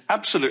provided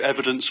absolute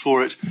evidence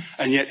for it,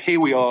 and yet here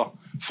we are,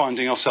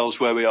 finding ourselves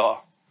where we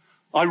are.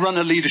 I run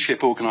a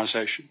leadership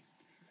organisation.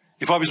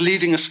 If I was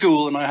leading a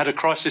school and I had a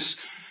crisis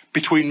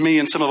between me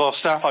and some of our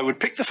staff, I would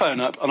pick the phone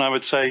up and I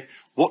would say,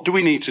 what do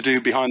we need to do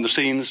behind the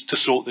scenes to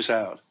sort this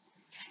out?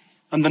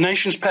 And the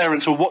nation's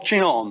parents are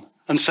watching on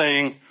and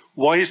saying,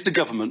 why is the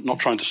government not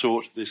trying to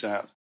sort this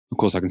out? Of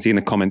course, I can see in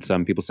the comments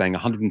people saying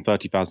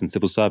 130,000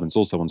 civil servants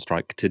also on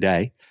strike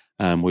today.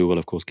 We will,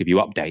 of course, give you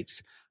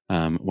updates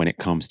when it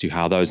comes to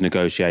how those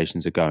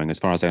negotiations are going. As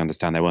far as I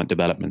understand, there weren't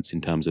developments in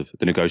terms of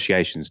the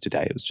negotiations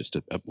today. It was just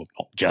well,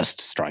 not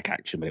just strike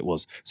action, but it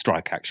was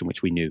strike action,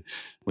 which we knew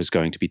was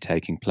going to be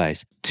taking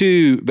place.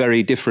 Two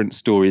very different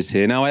stories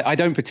here. Now, I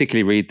don't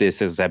particularly read this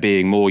as there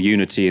being more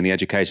unity in the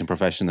education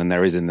profession than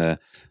there is in the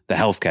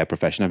healthcare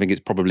profession. I think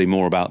it's probably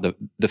more about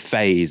the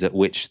phase at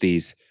which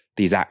these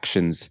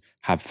actions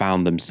have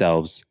found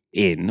themselves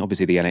in.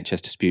 Obviously, the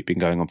NHS dispute been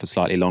going on for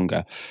slightly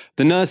longer.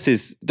 The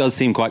nurses does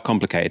seem quite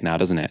complicated now,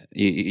 doesn't it?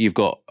 You've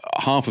got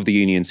half of the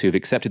unions who've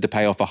accepted the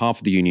pay offer, half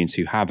of the unions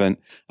who haven't.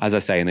 As I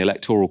say, in the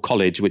Electoral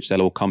College, which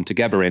they'll all come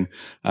together in,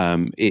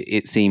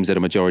 it seems that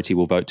a majority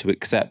will vote to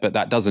accept. But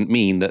that doesn't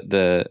mean that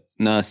the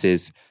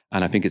nurses,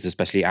 and I think it's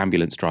especially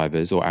ambulance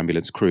drivers or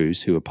ambulance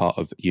crews who are part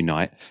of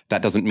Unite,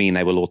 that doesn't mean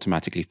they will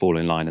automatically fall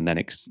in line and then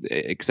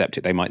accept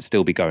it. They might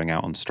still be going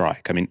out on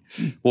strike. I mean,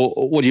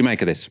 what do you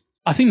make of this?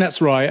 I think that's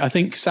right. I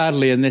think,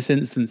 sadly, in this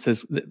instance,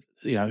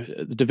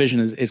 the division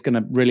is going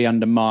to really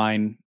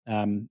undermine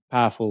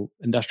powerful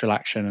industrial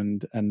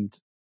action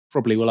and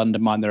probably will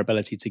undermine their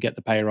ability to get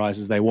the pay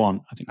rises they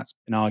want. I think that's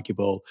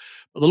inarguable.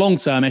 But the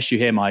long-term issue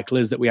here, Michael,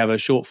 is that we have a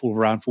shortfall of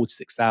around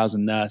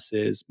 46,000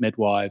 nurses,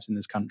 midwives in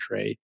this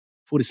country,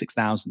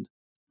 46,000.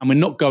 And we're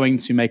not going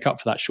to make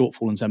up for that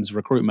shortfall in terms of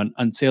recruitment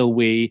until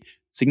we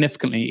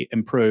significantly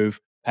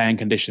improve pay and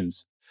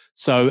conditions.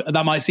 So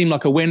that might seem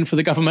like a win for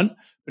the government,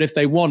 but if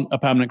they want a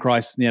permanent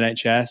crisis in the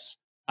NHS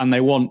and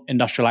they want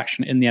industrial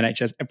action in the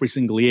NHS every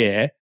single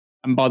year,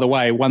 and by the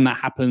way, when that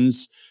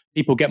happens,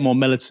 people get more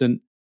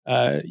militant,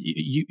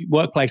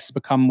 workplaces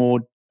become more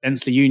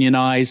densely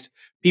unionized,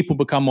 people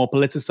become more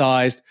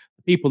politicized,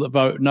 the people that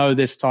vote no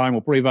this time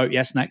will probably vote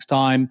yes next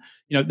time.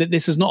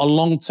 This is not a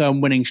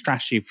long-term winning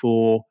strategy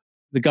for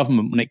the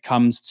government when it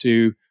comes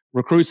to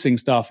recruiting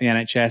staff in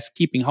the NHS,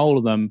 keeping hold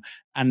of them,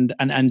 and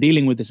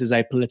dealing with this as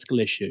a political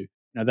issue.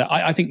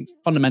 I think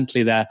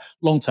fundamentally their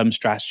long-term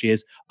strategy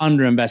is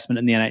underinvestment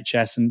in the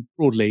NHS and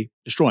broadly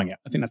destroying it.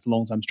 I think that's the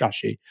long-term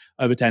strategy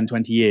over 10,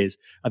 20 years.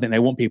 I think they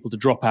want people to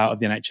drop out of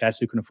the NHS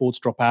who can afford to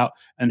drop out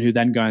and who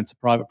then go into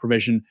private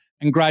provision.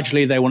 And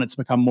gradually they want it to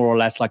become more or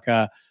less like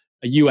a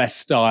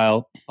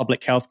US-style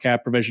public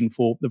healthcare provision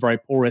for the very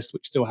poorest,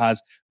 which still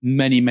has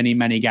many, many,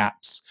 many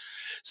gaps.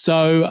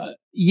 So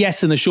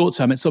yes, in the short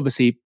term, it's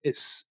obviously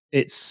it's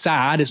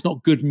sad. It's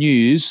not good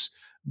news,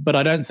 but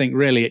I don't think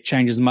really it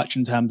changes much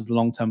in terms of the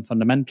long-term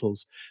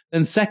fundamentals.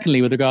 Then,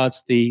 secondly, with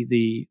regards to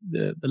the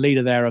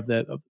leader there of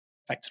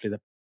effectively the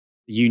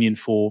union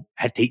for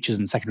head teachers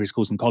in secondary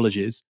schools and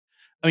colleges.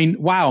 I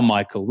mean, wow,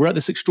 Michael, we're at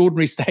this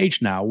extraordinary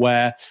stage now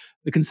where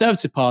the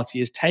Conservative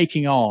Party is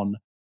taking on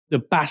the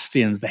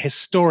bastions, the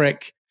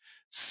historic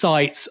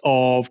site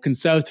of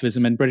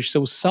conservatism in British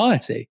civil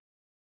society.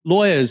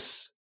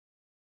 Lawyers,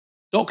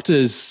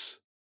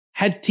 doctors,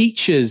 head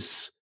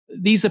teachers,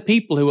 these are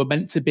people who are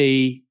meant to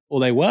be, or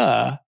they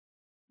were,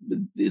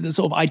 the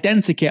sort of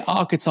identikit,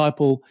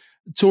 archetypal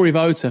Tory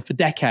voter for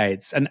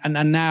decades. And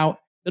now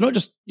they're not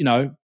just,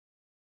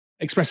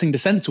 expressing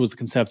dissent towards the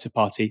Conservative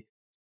Party,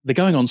 they're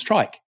going on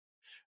strike.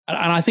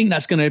 And I think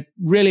that's going to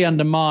really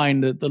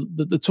undermine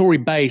the Tory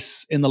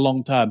base in the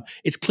long term.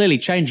 It's clearly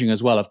changing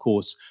as well, of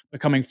course,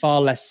 becoming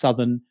far less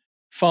southern,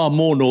 far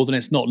more northern.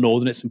 It's not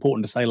northern. It's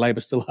important to say Labour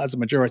still has a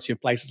majority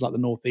of places like the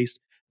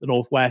northeast, the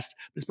northwest,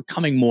 but it's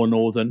becoming more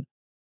northern,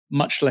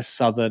 much less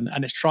southern,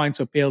 and it's trying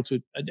to appeal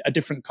to a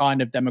different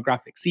kind of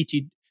demographic.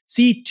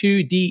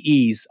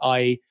 C2DEs,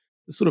 i.e.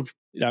 the sort of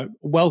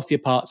wealthier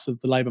parts of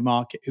the labour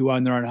market who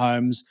own their own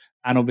homes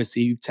and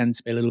obviously who tend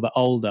to be a little bit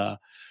older.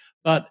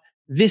 But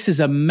this is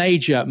a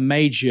major,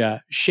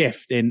 major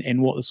shift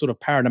in what the sort of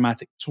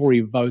paradigmatic Tory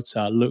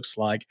voter looks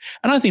like.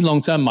 And I think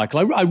long-term,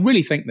 Michael, I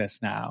really think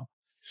this now.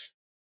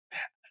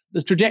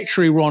 The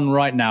trajectory we're on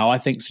right now, I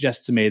think,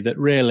 suggests to me that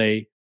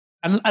really,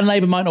 and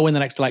Labour might not win the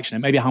next election, it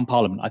may be a hung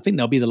parliament. I think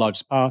they'll be the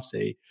largest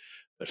party.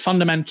 But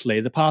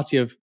fundamentally, the party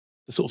of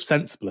the sort of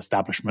sensible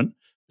establishment,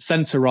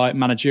 centre-right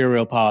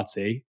managerial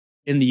party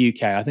in the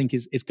UK, I think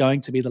is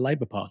going to be the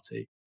Labour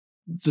Party.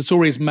 The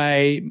Tories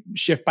may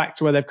shift back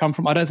to where they've come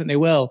from. I don't think they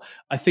will.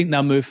 I think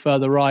they'll move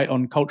further right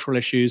on cultural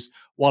issues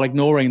while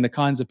ignoring the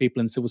kinds of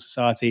people in civil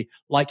society,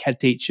 like head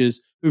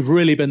teachers, who've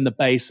really been the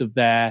base of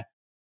their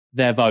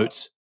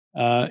vote.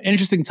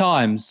 Interesting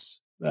times,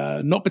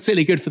 not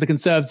particularly good for the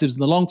Conservatives in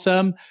the long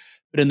term,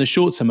 but in the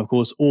short term, of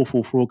course,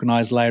 awful for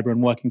organised Labour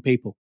and working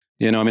people.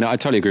 I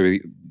totally agree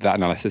with that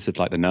analysis of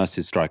like the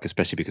nurses' strike,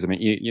 especially because,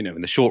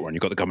 in the short run, you've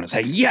got the government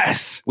say,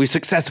 yes, we've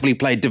successfully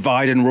played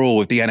divide and rule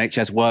with the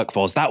NHS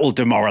workforce. That will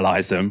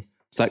demoralise them.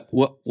 It's like,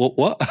 what?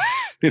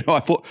 I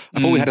thought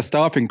we had a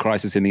staffing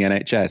crisis in the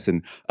NHS,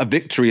 and a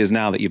victory is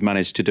now that you've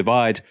managed to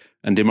divide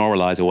and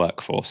demoralise a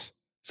workforce.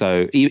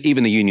 So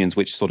even the unions,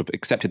 which sort of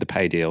accepted the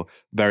pay deal,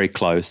 very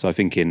close. I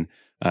think in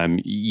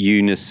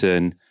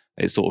unison,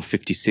 it's sort of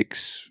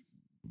 56,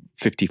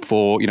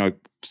 54,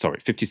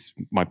 50,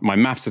 my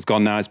maths has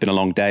gone now. It's been a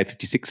long day.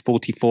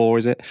 56-44,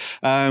 is it?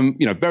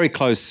 Very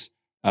close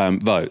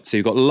vote. So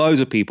you've got loads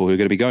of people who are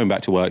going to be going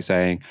back to work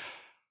saying,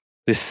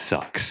 this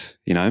sucks.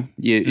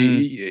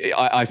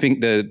 I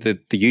think the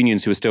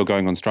unions who are still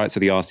going on strike, so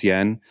the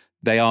RCN,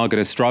 they are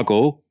going to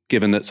struggle,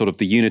 given that sort of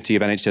the unity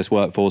of NHS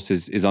workforce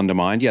is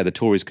undermined. Yeah, the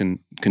Tories can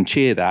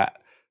cheer that.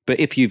 But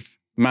if you've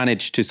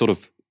managed to sort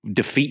of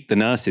defeat the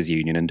nurses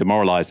union and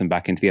demoralise them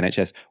back into the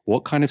NHS,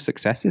 what kind of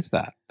success is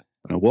that?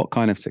 What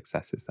kind of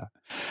success is that?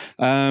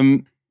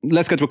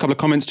 Let's go to a couple of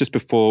comments just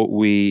before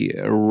we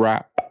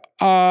wrap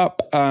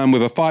up.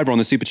 With a $5 on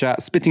the Super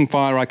Chat. Spitting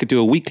fire, I could do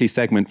a weekly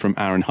segment from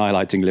Aaron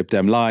highlighting Lib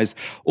Dem lies.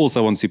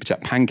 Also on Super Chat,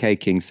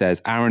 Pancaking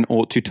says, Aaron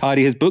ought to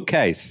tidy his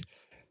bookcase.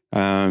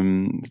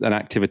 An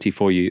activity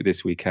for you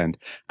this weekend.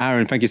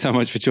 Aaron, thank you so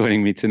much for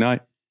joining me tonight.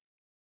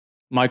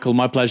 Michael,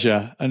 my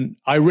pleasure. And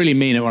I really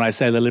mean it when I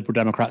say the Liberal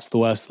Democrats are the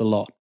worst of the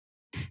lot.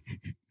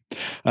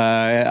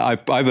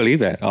 I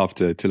believe it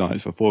after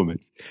tonight's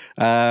performance.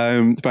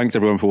 Thanks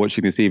everyone for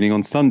watching this evening.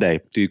 On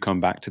Sunday, do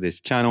come back to this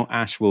channel.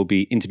 Ash will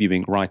be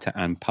interviewing writer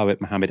and poet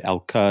Mohammed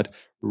El-Kurd.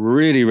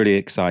 Really, really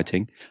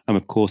exciting. And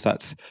of course,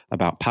 that's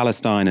about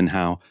Palestine and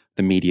how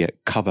the media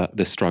cover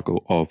the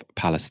struggle of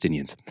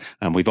Palestinians.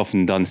 And we've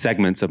often done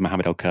segments of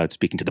Mohammed El-Kurd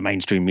speaking to the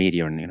mainstream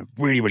media, and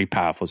really, really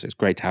powerful. So it's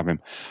great to have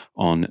him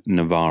on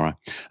Novara.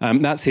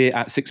 That's here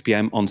at 6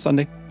 p.m. on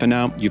Sunday. For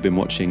now, you've been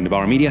watching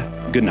Novara Media.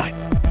 Good night.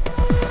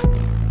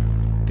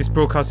 This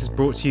broadcast is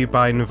brought to you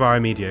by Novara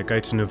Media. Go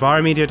to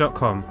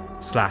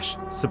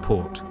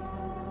novaramedia.com/support.